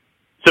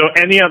 So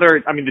any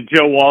other, the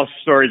Joe Walsh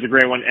story is a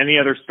great one. Any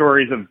other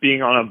stories of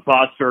being on a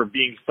bus or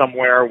being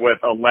somewhere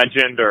with a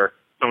legend or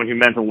someone who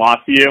meant a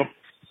lot to you?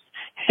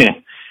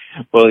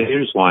 Well,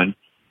 here's one.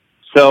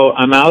 So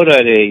I'm out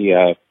at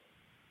a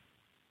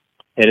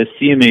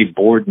CMA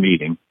board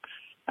meeting.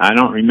 I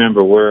don't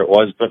remember where it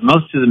was, but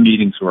most of the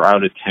meetings were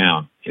out of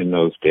town in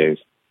those days.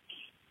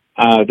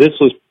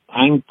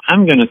 I'm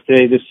going to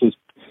say this was,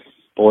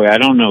 I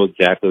don't know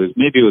exactly.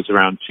 Maybe it was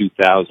around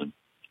 2000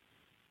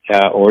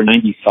 or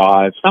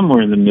 95,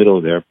 somewhere in the middle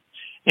there.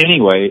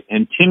 Anyway,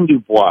 and Tim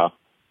Dubois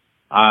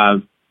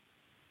finds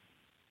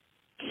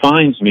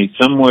me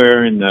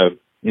somewhere in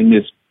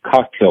this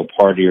cocktail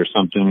party or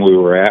something we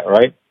were at,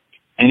 right?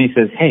 And he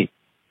says, hey,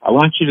 I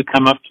want you to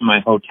come up to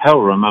my hotel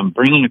room. I'm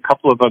bringing a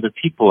couple of other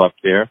people up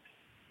there,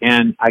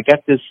 and I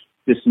got this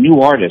new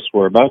artist.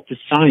 We're about to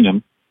sign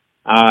him.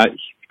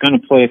 He's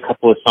going to play a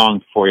couple of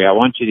songs for you. I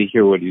want you to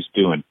hear what he's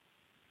doing.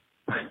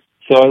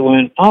 So I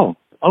went, oh,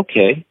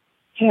 okay.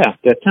 Yeah,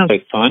 that sounds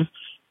like fun.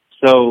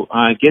 So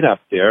I get up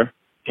there,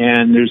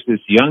 and there's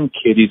this young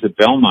kid. He's a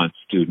Belmont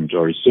student,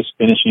 or he's just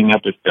finishing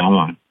up at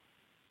Belmont.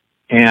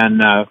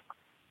 And,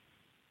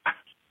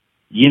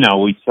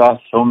 we saw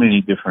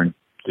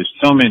there's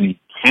so many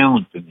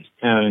talents in this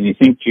town, and you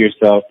think to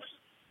yourself,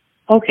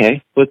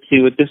 okay, let's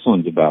see what this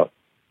one's about.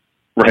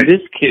 Right. And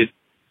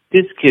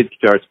this kid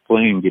starts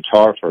playing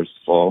guitar, first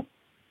of all,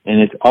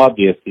 and it's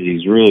obvious that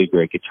he's a really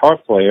great guitar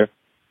player.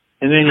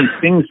 And then he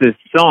sings this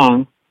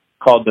song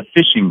called The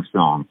Fishing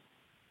Song.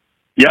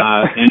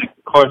 Yeah. And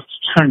of course,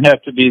 it turned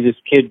out to be this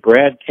kid,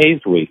 Brad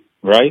Paisley,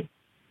 right?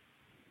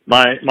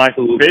 My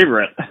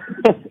favorite.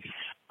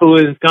 Who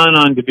has gone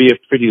on to be a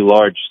pretty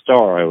large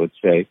star, I would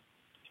say.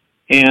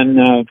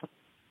 And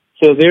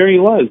so there he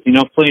was,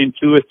 playing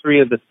two or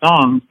three of the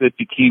songs that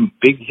became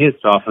big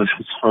hits off of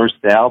his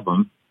first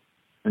album.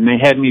 And they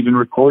hadn't even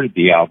recorded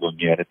the album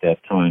yet at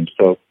that time.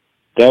 So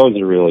that was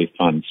a really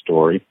fun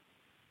story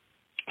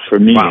for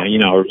me, wow.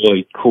 A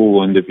really cool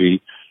one to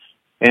be.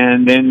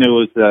 And then there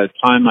was a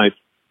time I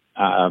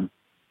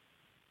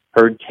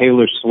heard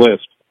Taylor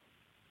Swift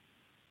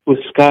with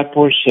Scott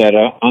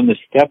Borchetta on the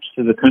steps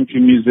of the Country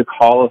Music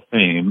Hall of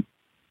Fame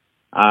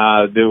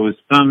There was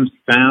some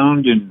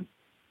sound and,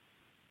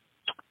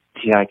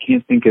 I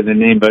can't think of the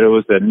name, but it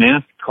was a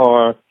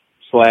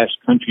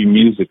NASCAR/country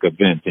music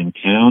event in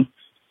town.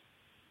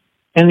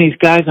 And these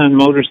guys on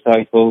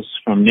motorcycles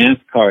from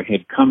NASCAR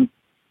had come,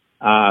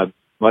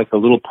 like a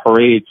little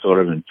parade sort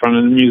of in front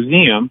of the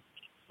museum.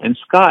 And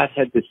Scott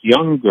had this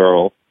young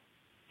girl.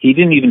 He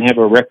didn't even have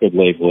a record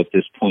label at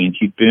this point.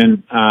 He'd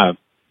been, I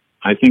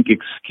think,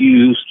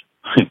 excused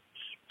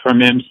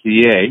from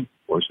MCA,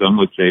 or some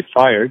would say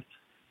fired.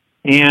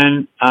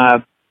 And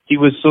he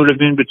was sort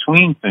of in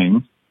between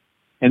things.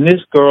 And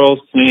this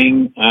girl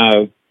sang,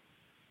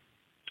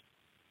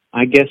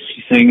 I guess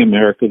she sang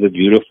America the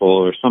Beautiful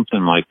or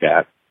something like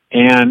that.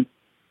 And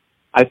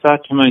I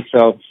thought to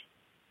myself,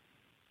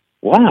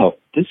 wow,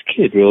 this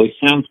kid really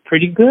sounds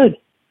pretty good.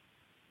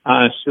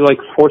 She's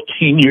like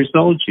 14 years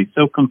old. She's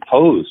so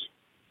composed.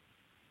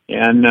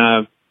 And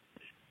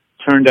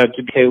turned out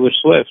to Taylor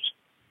Swift,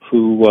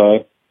 who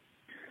was,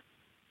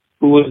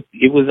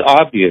 it was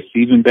obvious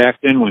even back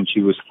then when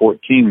she was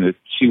 14 that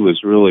she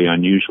was really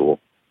unusual.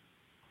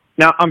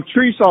 Now, I'm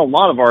sure you saw a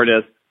lot of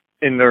artists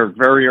in their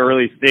very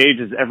early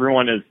stages.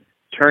 Everyone is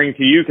turning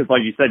to you because,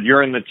 like you said,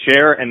 you're in the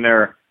chair and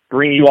they're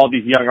bringing you all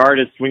these young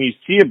artists. When you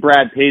see a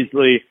Brad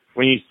Paisley,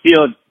 when you see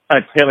a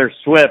Taylor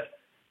Swift,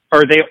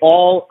 are they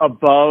all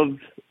above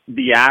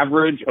the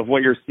average of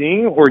what you're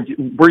seeing? Or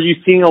were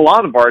you seeing a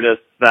lot of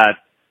artists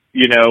that,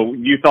 you know,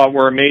 you thought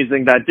were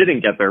amazing that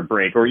didn't get their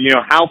break? Or, you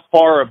know, how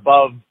far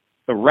above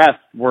the rest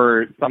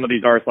were some of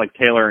these artists like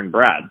Taylor and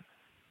Brad?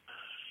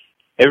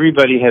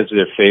 Everybody has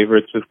their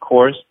favorites, of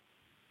course,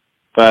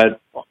 but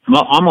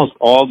almost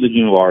all the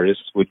new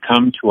artists would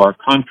come to our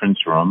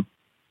conference room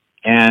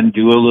and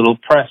do a little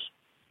press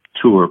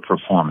tour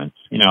performance.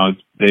 You know,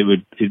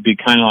 it'd be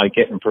kind of like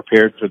getting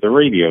prepared for the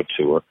radio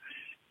tour.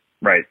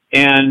 Right.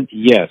 And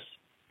yes,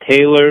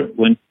 Taylor,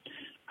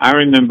 I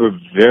remember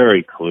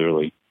very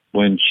clearly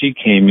when she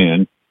came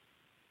in,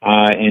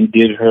 and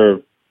did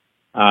her,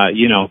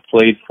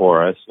 played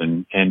for us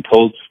and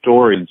told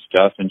stories and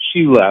stuff, and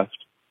she left.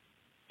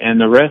 And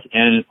the rest,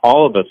 and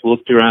all of us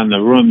looked around the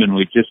room and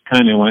we just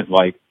kind of went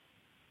like,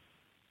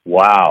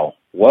 wow,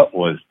 what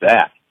was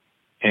that?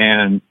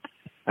 And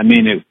I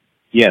mean,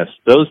 yes,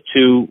 those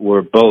two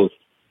were both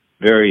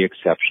very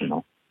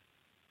exceptional.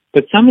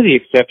 But some of the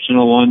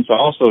exceptional ones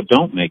also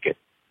don't make it.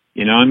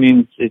 You know, I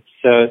mean, it's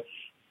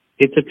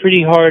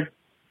pretty hard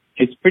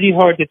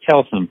to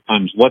tell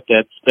sometimes what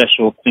that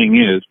special thing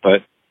is,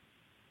 but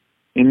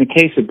in the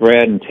case of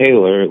Brad and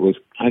Taylor, it was,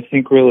 I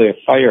think, really a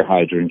fire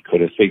hydrant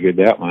could have figured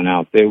that one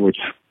out. They were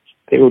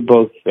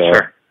both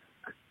sure.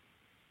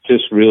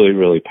 Just really,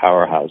 really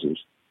powerhouses.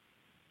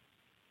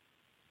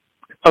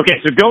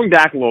 Okay, so going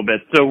back a little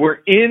bit, so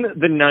we're in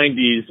the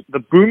 90s, the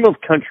boom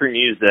of country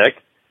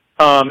music,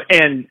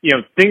 and, you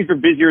know, things are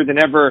busier than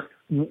ever.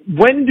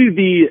 When do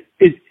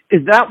is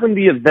that when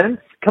the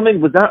events come in?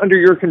 Was that under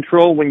your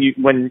control when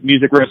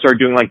Music Row started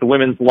doing like the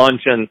women's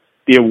lunch and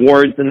the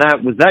awards and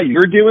that? Was that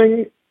your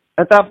doing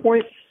at that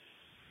point?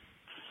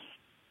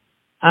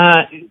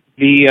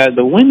 The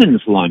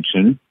women's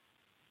luncheon,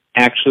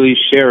 actually,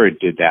 Sherrod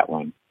did that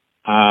one.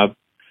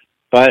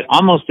 But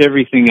almost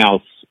everything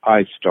else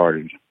I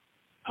started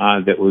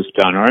that was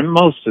done, or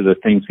most of the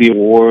things, the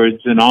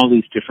awards and all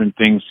these different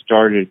things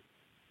started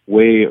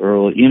way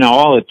early, you know,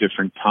 all at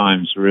different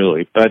times,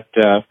 really. But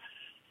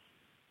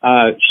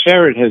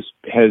Sherrod has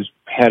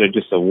had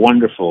just a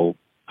wonderful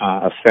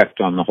effect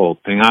on the whole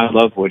thing. I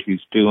love what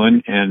he's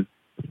doing, and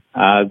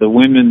the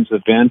women's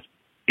event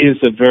is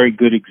a very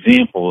good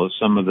example of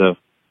some of the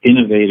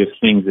innovative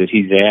things that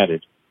he's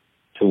added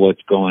to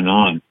what's going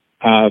on.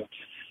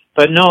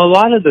 But no, a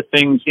lot of the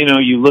things, you know,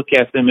 you look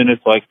at them and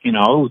it's like, you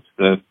know, it's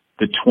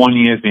the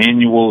 20th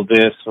annual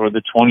this or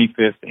the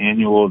 25th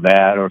annual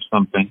that or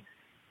something.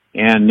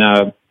 And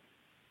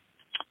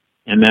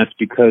that's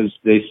because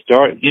they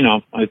start, you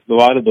know, a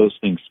lot of those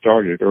things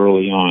started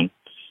early on.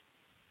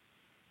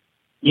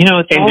 You know,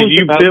 it's and did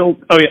you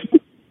build? Oh yeah.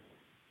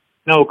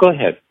 No, go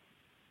ahead.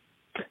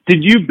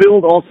 Did you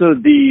build also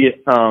the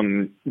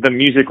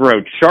Music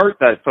Row chart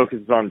that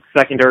focuses on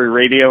secondary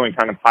radio and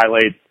kind of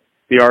highlights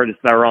the artists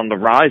that are on the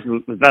rise?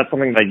 Was that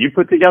something that you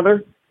put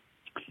together?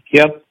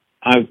 Yep.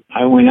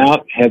 I went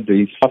out, had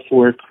the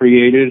software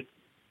created,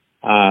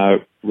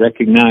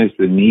 recognized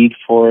the need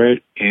for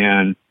it,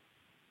 and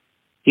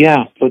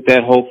yeah, put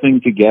that whole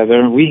thing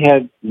together. We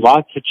had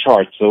lots of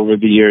charts over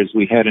the years.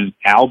 We had an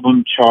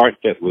album chart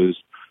that was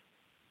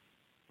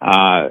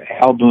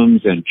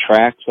albums and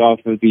tracks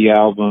off of the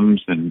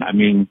albums. And I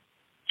mean,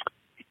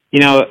 you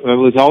know, I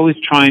was always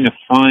trying to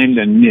find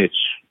a niche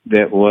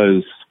that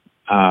was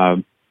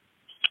not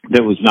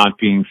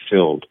being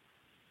filled.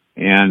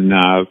 And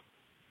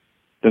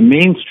the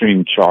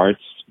mainstream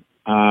charts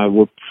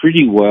were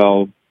pretty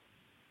well,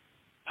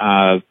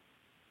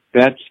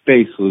 that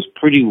space was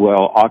pretty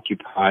well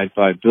occupied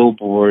by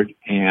Billboard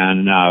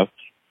and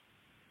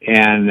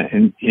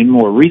in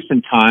more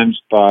recent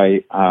times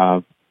by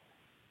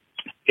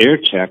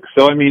Aircheck.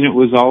 So, I mean, it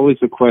was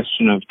always a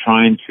question of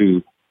trying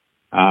to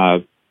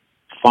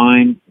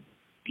find,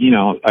 you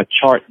know, a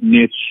chart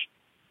niche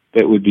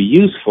that would be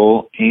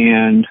useful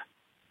and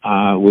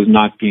was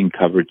not being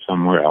covered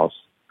somewhere else.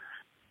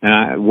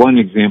 And one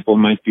example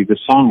might be the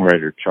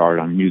songwriter chart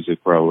on Music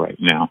Row right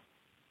now.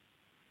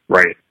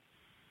 Right.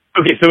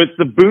 Okay, so it's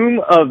the boom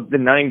of the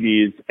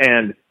 90s,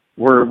 and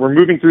we're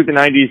moving through the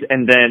 90s,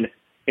 and then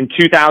in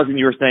 2000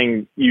 you were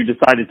saying you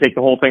decided to take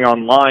the whole thing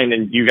online,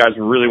 and you guys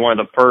were really one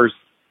of the first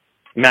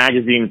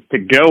magazines to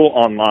go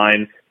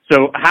online.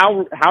 So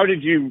how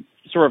did you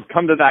sort of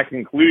come to that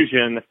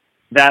conclusion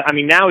that, I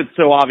mean, now it's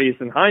so obvious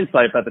in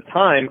hindsight, but at the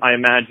time, I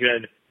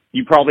imagine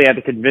you probably had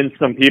to convince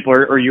some people,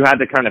 or you had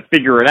to kind of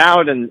figure it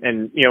out,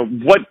 and you know,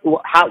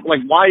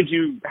 how'd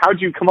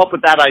you come up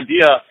with that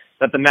idea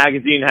that the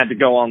magazine had to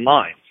go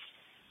online?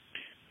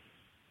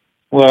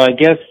 Well, I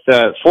guess,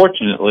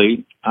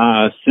 fortunately,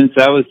 since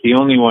I was the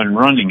only one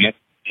running it,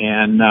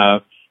 and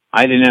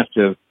I didn't have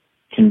to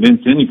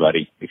convince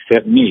anybody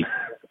except me.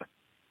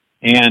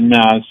 And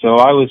so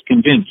I was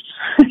convinced.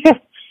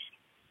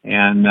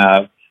 And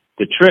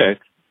the trick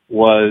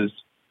was,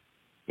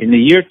 in the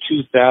year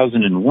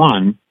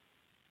 2001,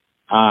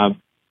 a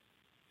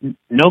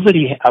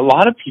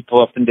lot of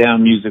people up and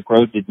down Music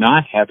Row did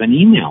not have an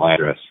email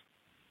address.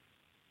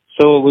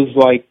 So it was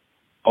like,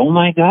 oh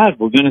my God,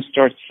 we're going to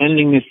start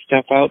sending this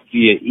stuff out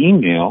via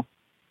email,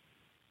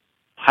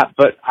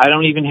 but I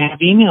don't even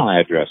have email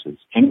addresses.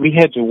 And we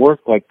had to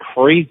work like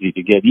crazy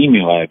to get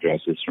email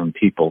addresses from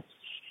people.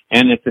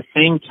 And at the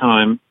same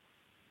time,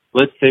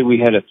 let's say we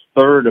had a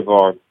third of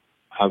our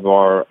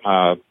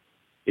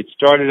it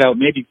started out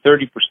maybe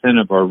 30%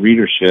 of our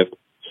readership,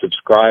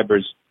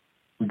 subscribers,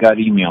 got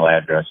email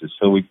addresses.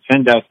 So we'd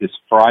send out this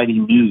Friday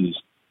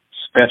news,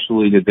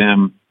 especially to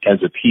them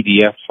as a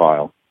PDF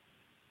file.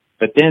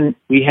 But then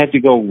we had to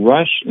go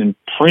rush and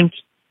print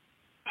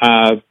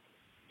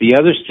the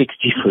other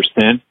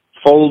 60%,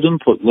 fold them,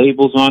 put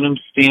labels on them,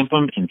 stamp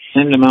them, and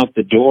send them out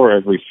the door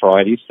every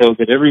Friday so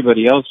that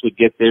everybody else would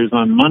get theirs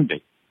on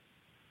Monday.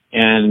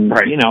 And,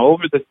 right. You know,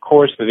 over the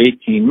course of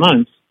 18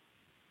 months,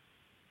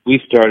 we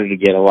started to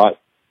get a lot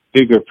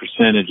bigger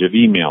percentage of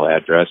email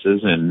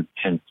addresses and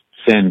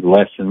send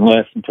less and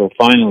less until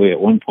finally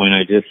at one point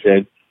I just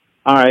said,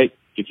 all right,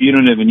 if you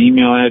don't have an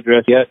email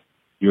address yet,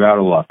 you're out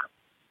of luck.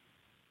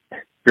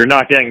 You're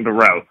not getting the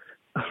row.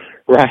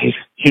 Right.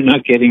 You're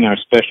not getting our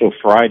special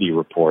Friday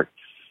report.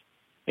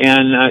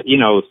 And, you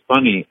know, it's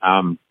funny.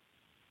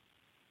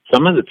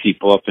 Some of the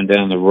people up and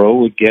down the row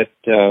would get,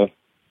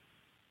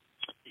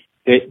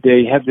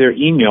 they have their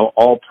email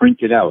all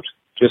printed out,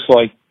 just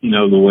like, you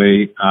know, the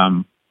way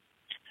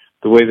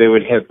they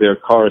would have their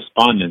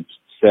correspondence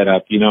set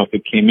up. You know, if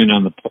it came in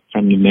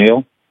from the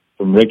mail,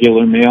 from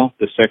regular mail,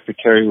 the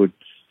secretary would,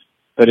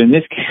 but in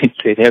this case,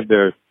 they'd have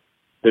their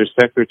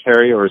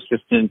secretary or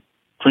assistant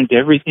print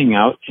everything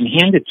out and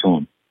hand it to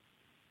them.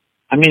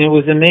 I mean, it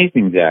was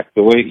amazing, Zach,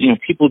 the way, you know,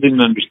 people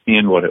didn't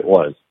understand what it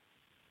was.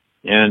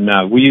 And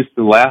we used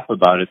to laugh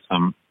about it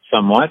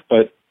somewhat,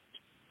 but,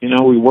 you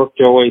know, we worked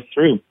our way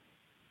through.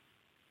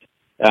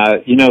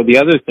 You know, the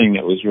other thing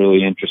that was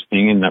really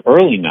interesting, in the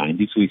early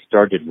 90s, we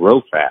started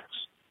Rowfax.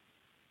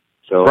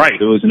 So right.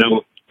 There was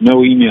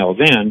no email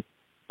then,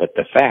 but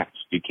the fax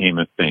became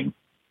a thing.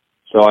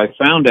 So I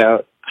found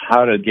out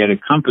how to get a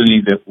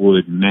company that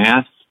would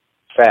mass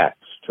fax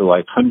to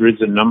like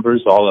hundreds of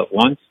numbers all at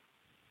once.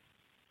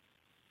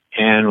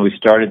 And we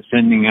started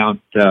sending out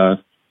the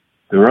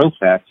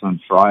Rowfax on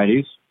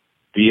Fridays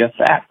via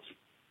fax.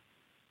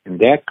 And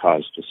that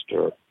caused a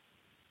stir.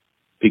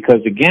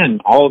 Because again,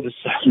 all of a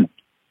sudden,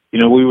 you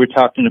know, we were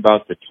talking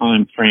about the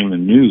time frame of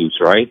news,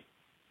 right?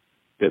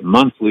 That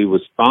monthly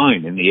was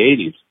fine in the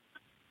 80s.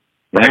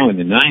 Right. Now in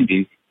the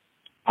 90s,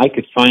 I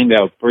could find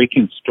out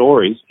breaking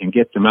stories and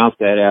get them out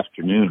that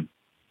afternoon.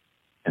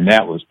 And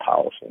that was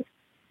powerful.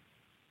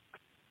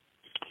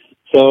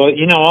 So,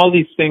 you know, all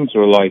these things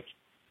were like,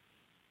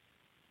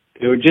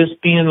 they were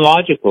just being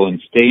logical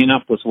and staying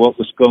up with what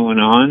was going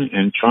on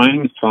and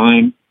trying to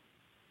find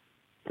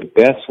the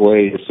best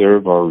way to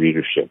serve our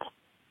readership.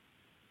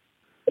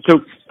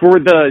 So for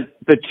the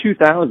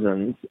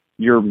 2000s,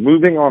 you're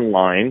moving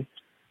online.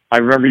 I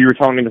remember you were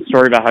telling me the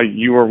story about how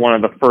you were one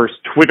of the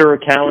first Twitter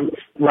accounts,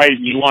 right?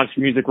 You launched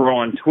Music Row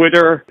on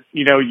Twitter.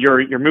 You know,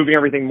 you're moving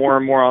everything more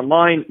and more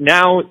online.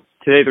 Now,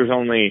 today, there's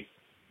only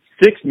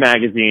 6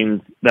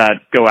 magazines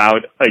that go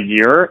out a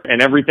year,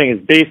 and everything is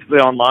basically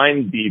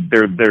online.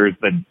 There's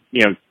the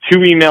 2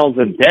 emails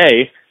a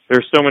day.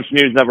 There's so much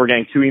news that we're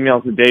getting 2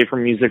 emails a day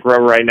from Music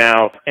Row right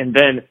now. And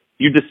then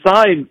you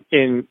decide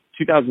in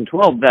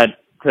 2012 that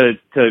to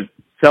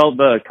sell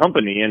the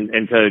company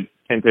and to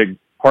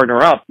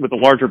partner up with a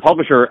larger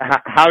publisher.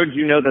 How did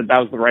you know that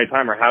was the right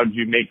time, or how did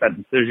you make that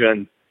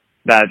decision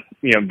that,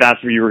 you know, that's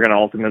what you were going to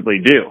ultimately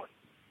do?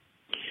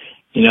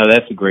 You know,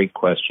 that's a great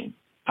question.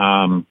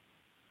 I'm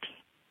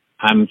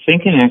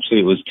thinking actually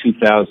it was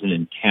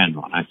 2010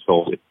 when I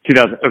sold it.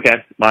 2000.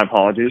 Okay, my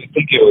apologies. I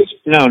think it was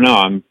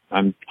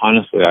I'm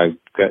honestly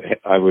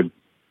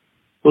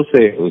we'll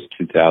say it was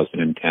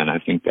 2010. I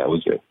think that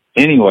was it.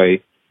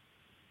 Anyway,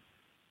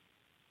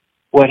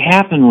 what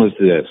happened was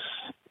this.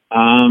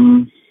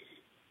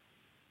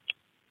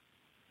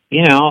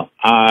 You know,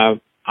 I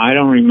I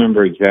don't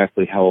remember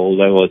exactly how old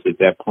I was at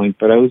that point,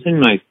 but I was in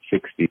my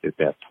 60s at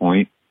that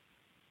point.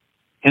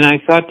 And I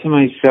thought to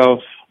myself,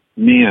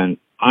 man,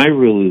 I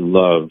really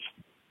love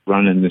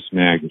running this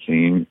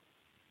magazine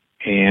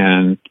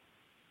and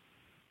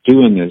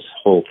doing this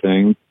whole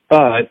thing,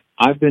 but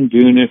I've been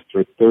doing it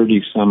for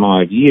 30 some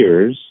odd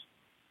years,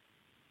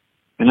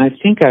 and I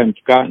think I've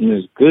gotten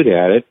as good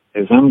at it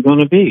as I'm going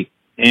to be.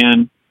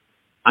 And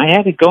I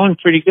had it going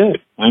pretty good.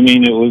 I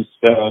mean, it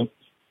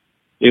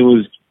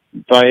was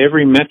by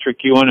every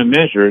metric you want to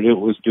measure it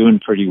was doing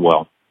pretty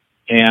well.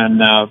 And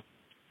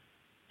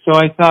so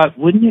I thought,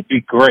 wouldn't it be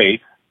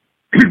great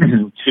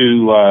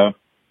to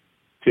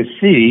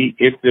see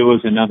if there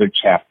was another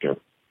chapter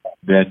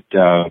that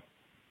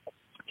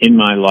in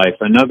my life,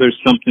 another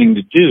something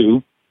to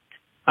do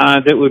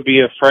that would be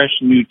a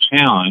fresh new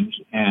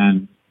challenge,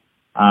 and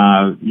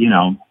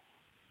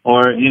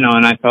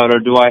and I thought, or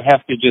do I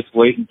have to just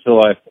wait until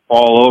I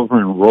fall over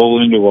and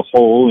roll into a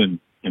hole and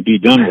be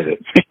done with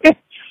it?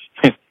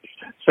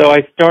 So I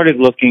started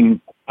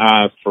looking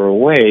for a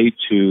way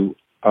to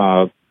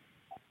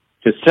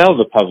sell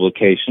the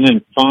publication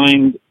and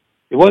find.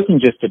 It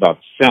wasn't just about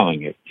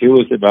selling it. It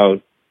was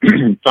about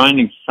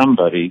finding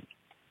somebody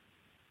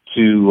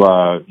to,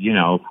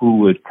 who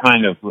would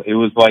kind of, it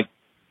was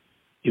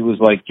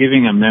like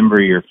giving a member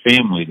of your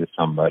family to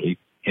somebody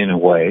in a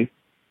way.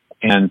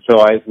 And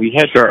so we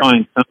had to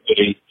find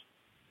somebody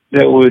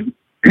that would,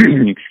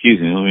 excuse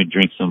me, let me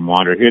drink some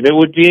water here, that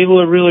would be able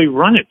to really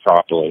run it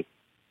properly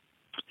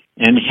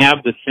and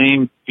have the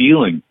same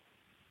feeling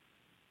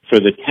for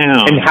the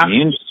town and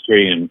the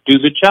industry and do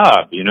the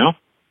job,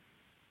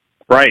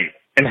 Right.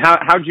 And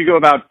how'd you go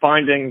about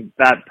finding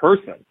that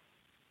person?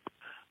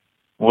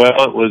 Well,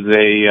 it was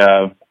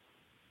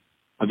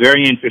a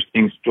very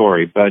interesting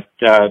story, but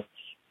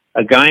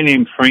a guy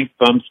named Frank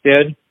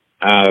Bumstead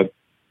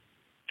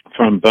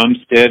from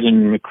Bumstead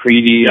and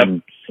McCready,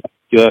 and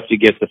you'll have to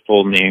get the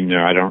full name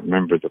there. I don't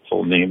remember the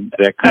full name.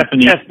 That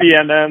company,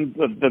 SBMM,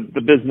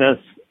 the business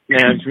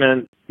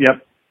management.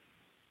 Yep,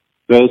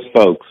 those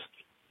folks.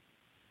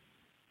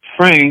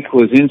 Frank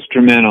was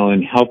instrumental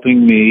in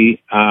helping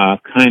me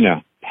kind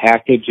of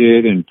package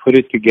it and put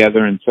it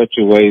together in such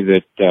a way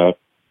that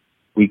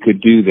we could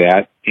do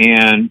that.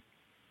 And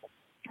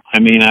I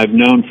mean, I've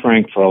known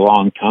Frank for a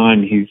long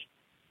time. He's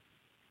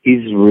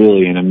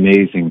really an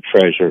amazing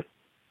treasure.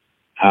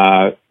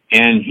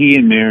 And he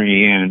and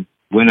Mary Ann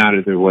went out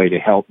of their way to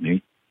help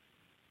me.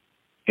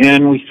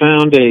 And we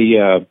found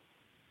a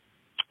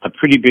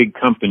pretty big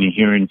company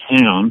here in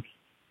town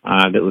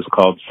that was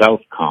called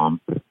Southcom.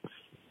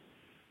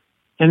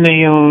 And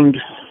they owned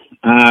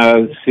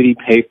City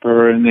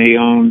Paper, and they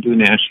owned the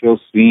Nashville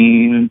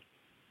Scene, and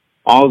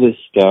all this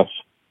stuff,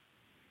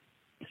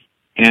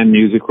 and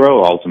Music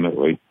Row,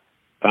 ultimately.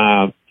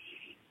 But,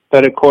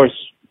 of course,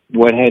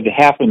 what had to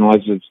happen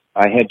was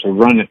I had to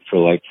run it for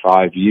like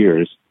 5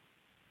 years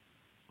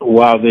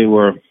while they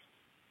were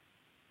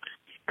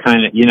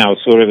kind of,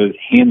 sort of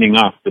handing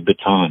off the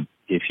baton,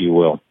 if you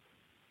will.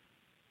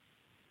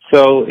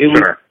 So it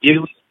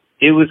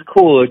was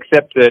cool,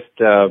 except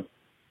that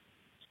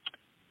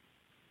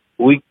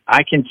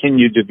I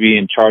continued to be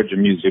in charge of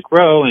Music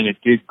Row, and it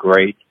did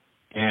great.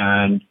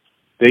 And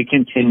they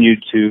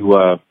continued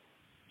to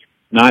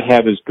not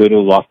have as good a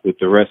luck with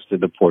the rest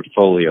of the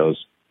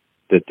portfolios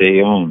that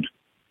they owned.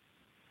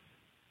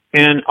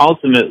 And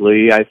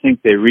ultimately, I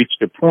think they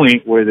reached a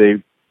point where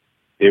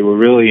they were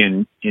really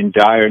in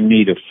dire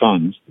need of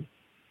funds.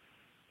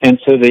 And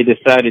so they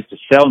decided to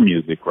sell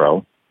Music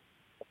Row.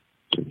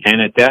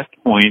 And at that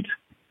point,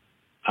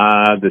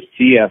 the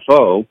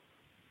CFO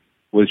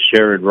was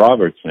Sherrod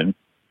Robertson,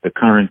 the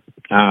current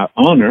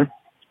owner.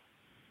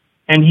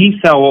 And he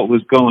saw what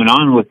was going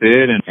on with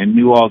it and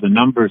knew all the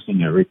numbers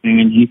and everything.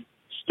 And he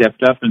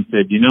stepped up and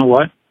said, you know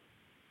what?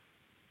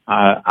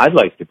 I'd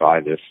like to buy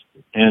this.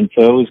 And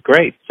so it was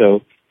great.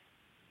 So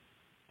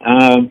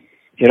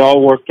it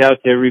all worked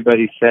out to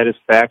everybody's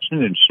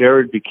satisfaction, and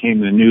Sherrod became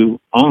the new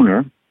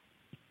owner.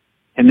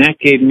 And that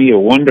gave me a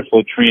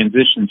wonderful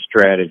transition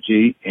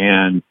strategy,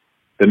 and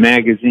the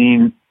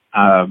magazine,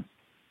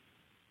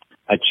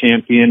 a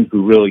champion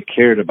who really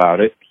cared about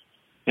it.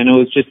 And it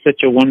was just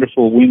such a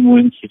wonderful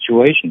win-win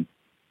situation.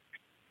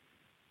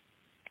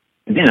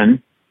 And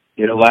then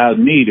it allowed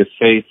me to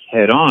face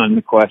head-on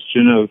the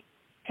question of,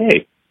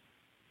 hey,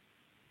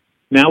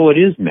 now what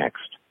is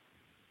next?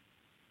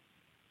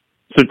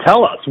 So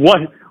tell us,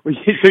 what? So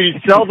you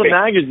sell the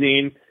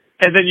magazine,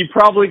 and then you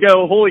probably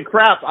go, holy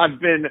crap, I've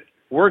been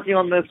working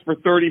on this for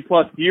 30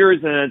 plus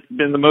years, and it's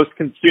been the most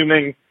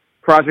consuming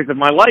project of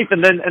my life.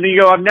 And then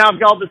you go, now I've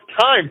got all this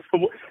time.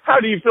 So how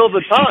do you fill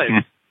the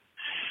time?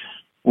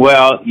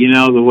 Well,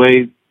 the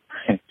way,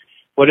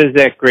 what is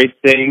that great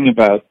saying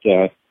about,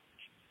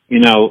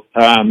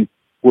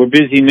 we're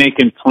busy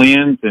making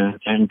plans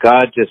and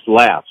God just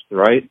laughs,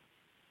 right?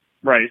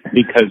 Right.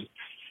 Because,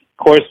 of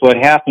course, what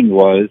happened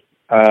was,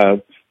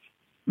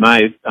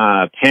 my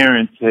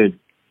parents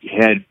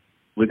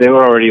they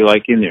were already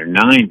like in their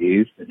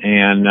 90s,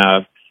 and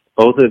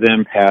both of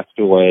them passed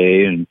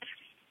away,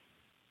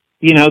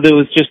 there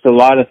was just a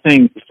lot of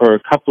things. For a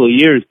couple of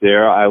years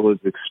there, I was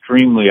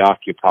extremely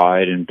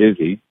occupied and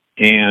busy,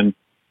 and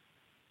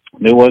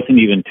there wasn't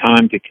even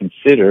time to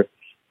consider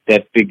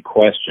that big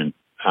question.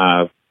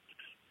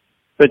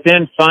 But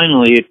then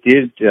finally it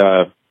did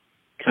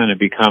kind of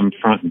become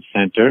front and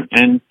center,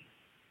 and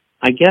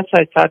I guess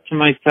I thought to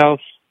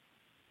myself,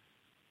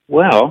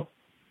 well,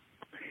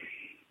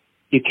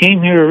 you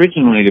came here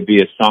originally to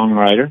be a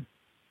songwriter,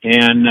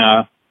 and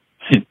I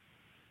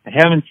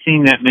haven't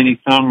seen that many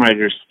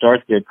songwriters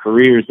start their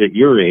careers at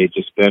your age,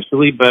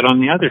 especially. But on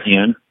the other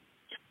hand,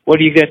 what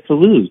do you get to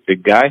lose,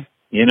 big guy?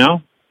 Get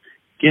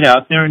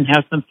out there and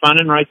have some fun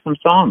and write some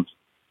songs.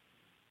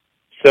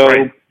 So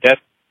right.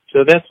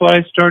 that's what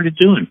I started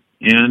doing.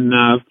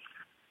 And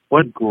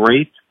what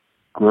great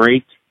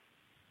choice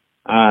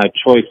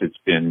it's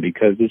been,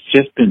 because it's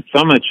just been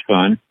so much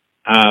fun.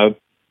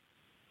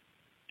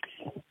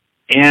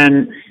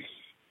 And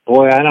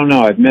boy, I don't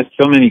know. I've met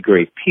so many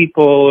great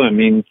people. I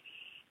mean,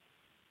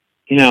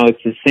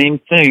 it's the same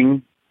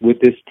thing with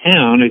this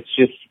town.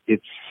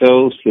 It's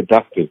so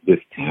seductive, this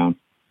town.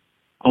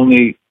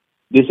 Only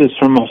this is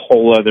from a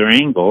whole other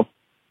angle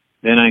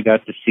than I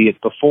got to see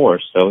it before.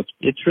 So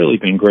it's really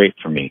been great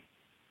for me.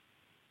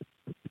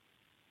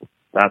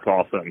 That's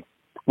awesome.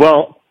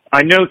 Well,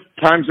 I know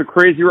times are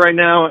crazy right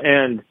now,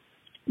 and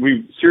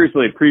we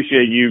seriously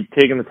appreciate you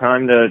taking the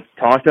time to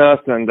talk to us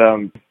and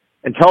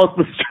tell us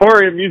the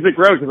story of Music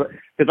Row,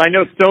 because I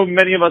know so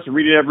many of us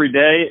read it every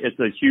day. It's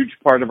a huge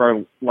part of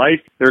our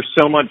life. There's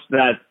so much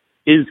that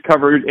is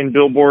covered in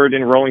Billboard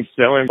and Rolling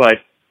Stone, but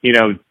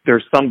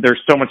there's so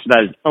much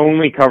that is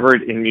only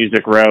covered in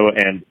Music Row,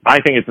 and I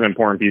think it's an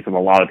important piece of a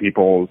lot of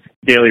people's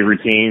daily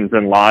routines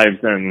and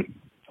lives and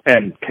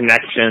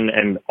connection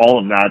and all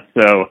of that.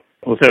 So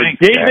Thanks,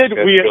 David,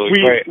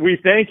 Jack. we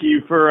thank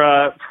you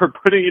for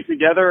putting it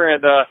together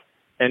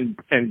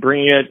and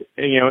bringing it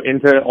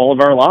into all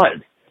of our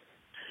lives.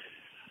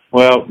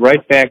 Well,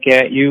 right back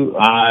at you.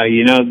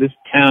 This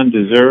town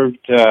deserved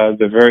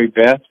the very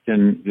best,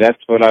 and that's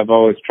what I've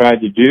always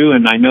tried to do,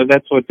 and I know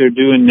that's what they're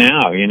doing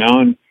now, and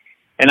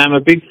I'm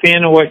a big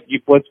fan of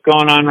what's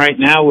going on right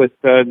now with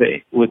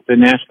the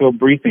Nashville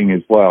Briefing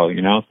as well,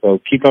 so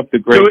keep up the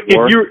great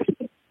work.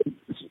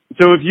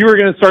 So if you were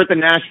going to start the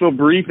Nashville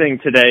Briefing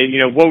today,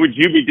 what would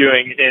you be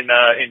doing in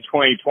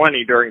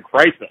 2020 during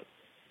crisis?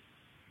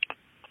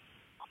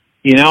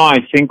 I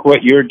think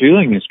what you're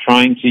doing is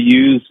trying to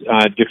use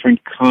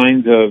different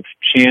kinds of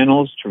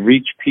channels to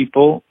reach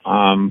people,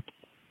 trying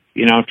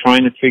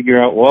to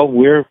figure out,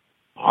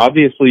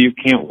 obviously you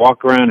can't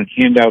walk around and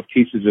hand out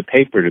pieces of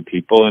paper to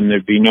people, and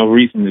there'd be no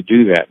reason to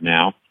do that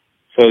now.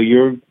 So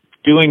you're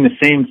doing the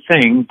same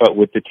thing, but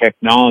with the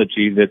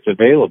technology that's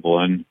available,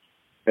 and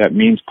that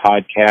means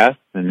podcasts,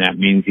 and that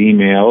means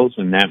emails,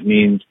 and that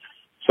means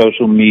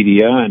social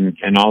media,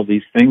 and all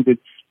these things.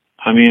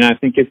 I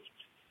think it's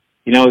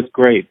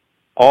great.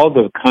 All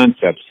the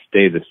concepts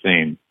stay the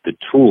same. The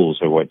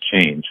tools are what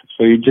change.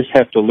 So you just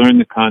have to learn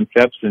the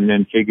concepts and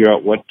then figure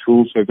out what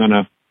tools are going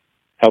to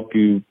help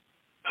you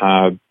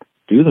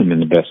do them in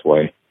the best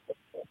way.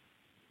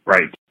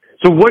 Right.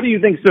 So what do you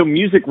think? So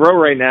Music Row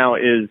right now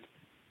is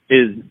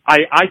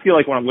I feel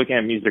like when I'm looking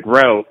at Music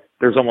Row,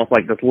 there's almost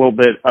like this little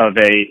bit of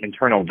a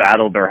internal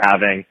battle they're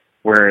having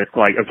where it's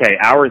like, okay,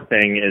 our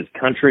thing is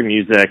country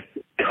music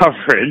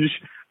coverage,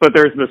 but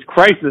there's this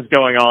crisis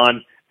going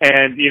on.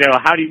 And,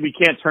 we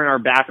can't turn our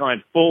back on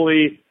it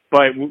fully,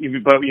 but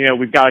we've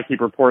got to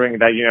keep reporting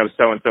that,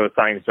 so-and-so is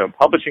signing to a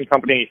publishing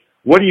company.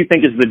 What do you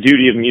think is the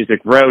duty of Music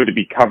Row to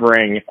be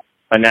covering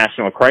a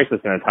national crisis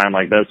in a time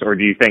like this? Or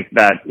do you think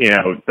that,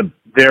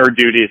 their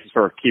duty is to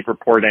sort of keep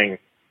reporting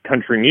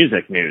country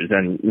music news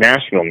and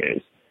national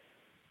news?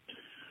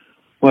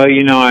 Well,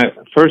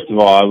 first of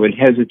all, I would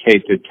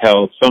hesitate to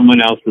tell someone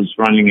else who's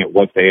running it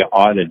what they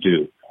ought to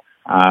do.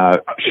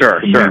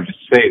 Sure. To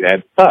say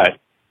that, but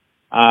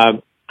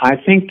I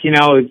think,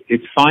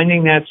 it's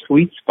finding that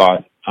sweet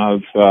spot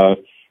of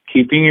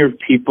keeping your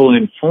people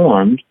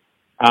informed,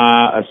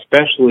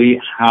 especially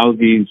how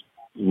these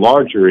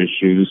larger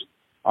issues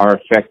are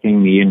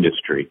affecting the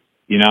industry.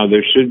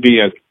 There should be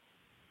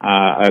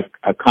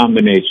a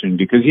combination,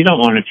 because you don't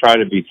want to try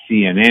to be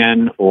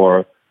CNN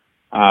or,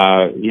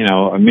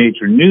 a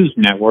major news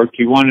network.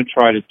 You want to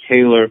try to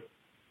tailor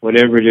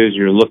whatever it is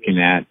you're looking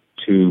at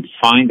to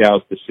find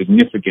out the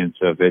significance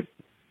of it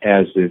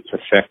as it's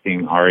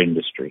affecting our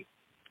industry.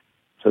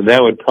 So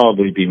that would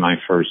probably be my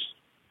first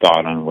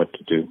thought on what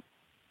to do.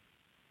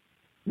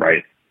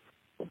 Right.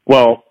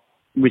 Well,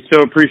 we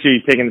so appreciate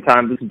you taking the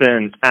time. This has been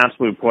an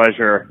absolute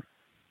pleasure.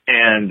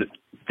 And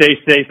stay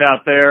safe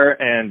out there,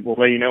 and we'll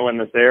let you know when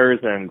this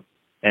airs.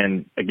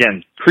 And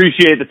again,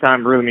 appreciate the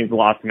time. It really means a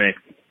lot to me.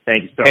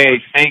 Thank you so much.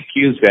 Hey, thank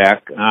you,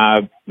 Zach.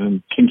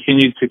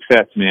 Continued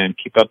success, man.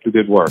 Keep up the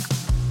good work.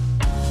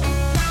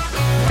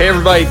 Hey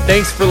everybody,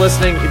 thanks for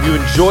listening. If you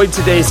enjoyed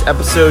today's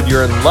episode,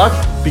 you're in luck,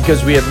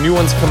 because we have new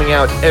ones coming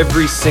out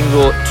every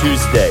single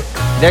Tuesday.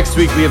 Next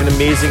week, we have an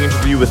amazing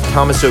interview with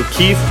Thomas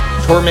O'Keefe,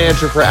 tour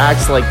manager for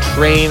acts like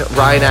Train,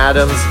 Ryan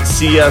Adams,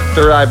 Sia,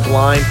 Third Eye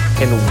Blind,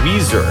 and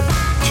Weezer.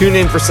 Tune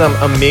in for some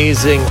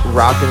amazing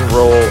rock and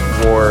roll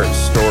war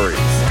stories.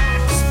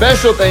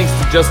 Special thanks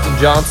to Justin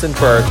Johnson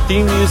for our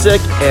theme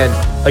music. And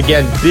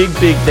again, big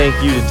thank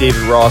you to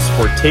David Ross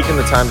for taking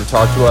the time to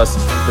talk to us.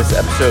 This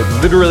episode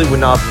literally would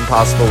not have been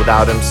possible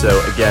without him. So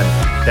again,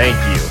 thank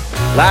you.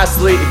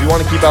 Lastly, if you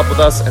want to keep up with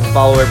us and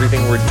follow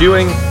everything we're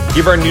doing,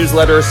 give our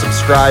newsletter a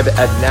subscribe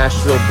at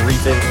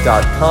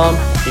NashvilleBriefing.com.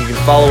 You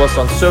can follow us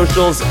on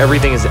socials.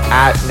 Everything is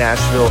at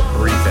Nashville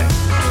Briefing.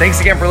 Thanks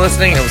again for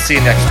listening, and we'll see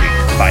you next week.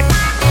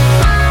 Bye.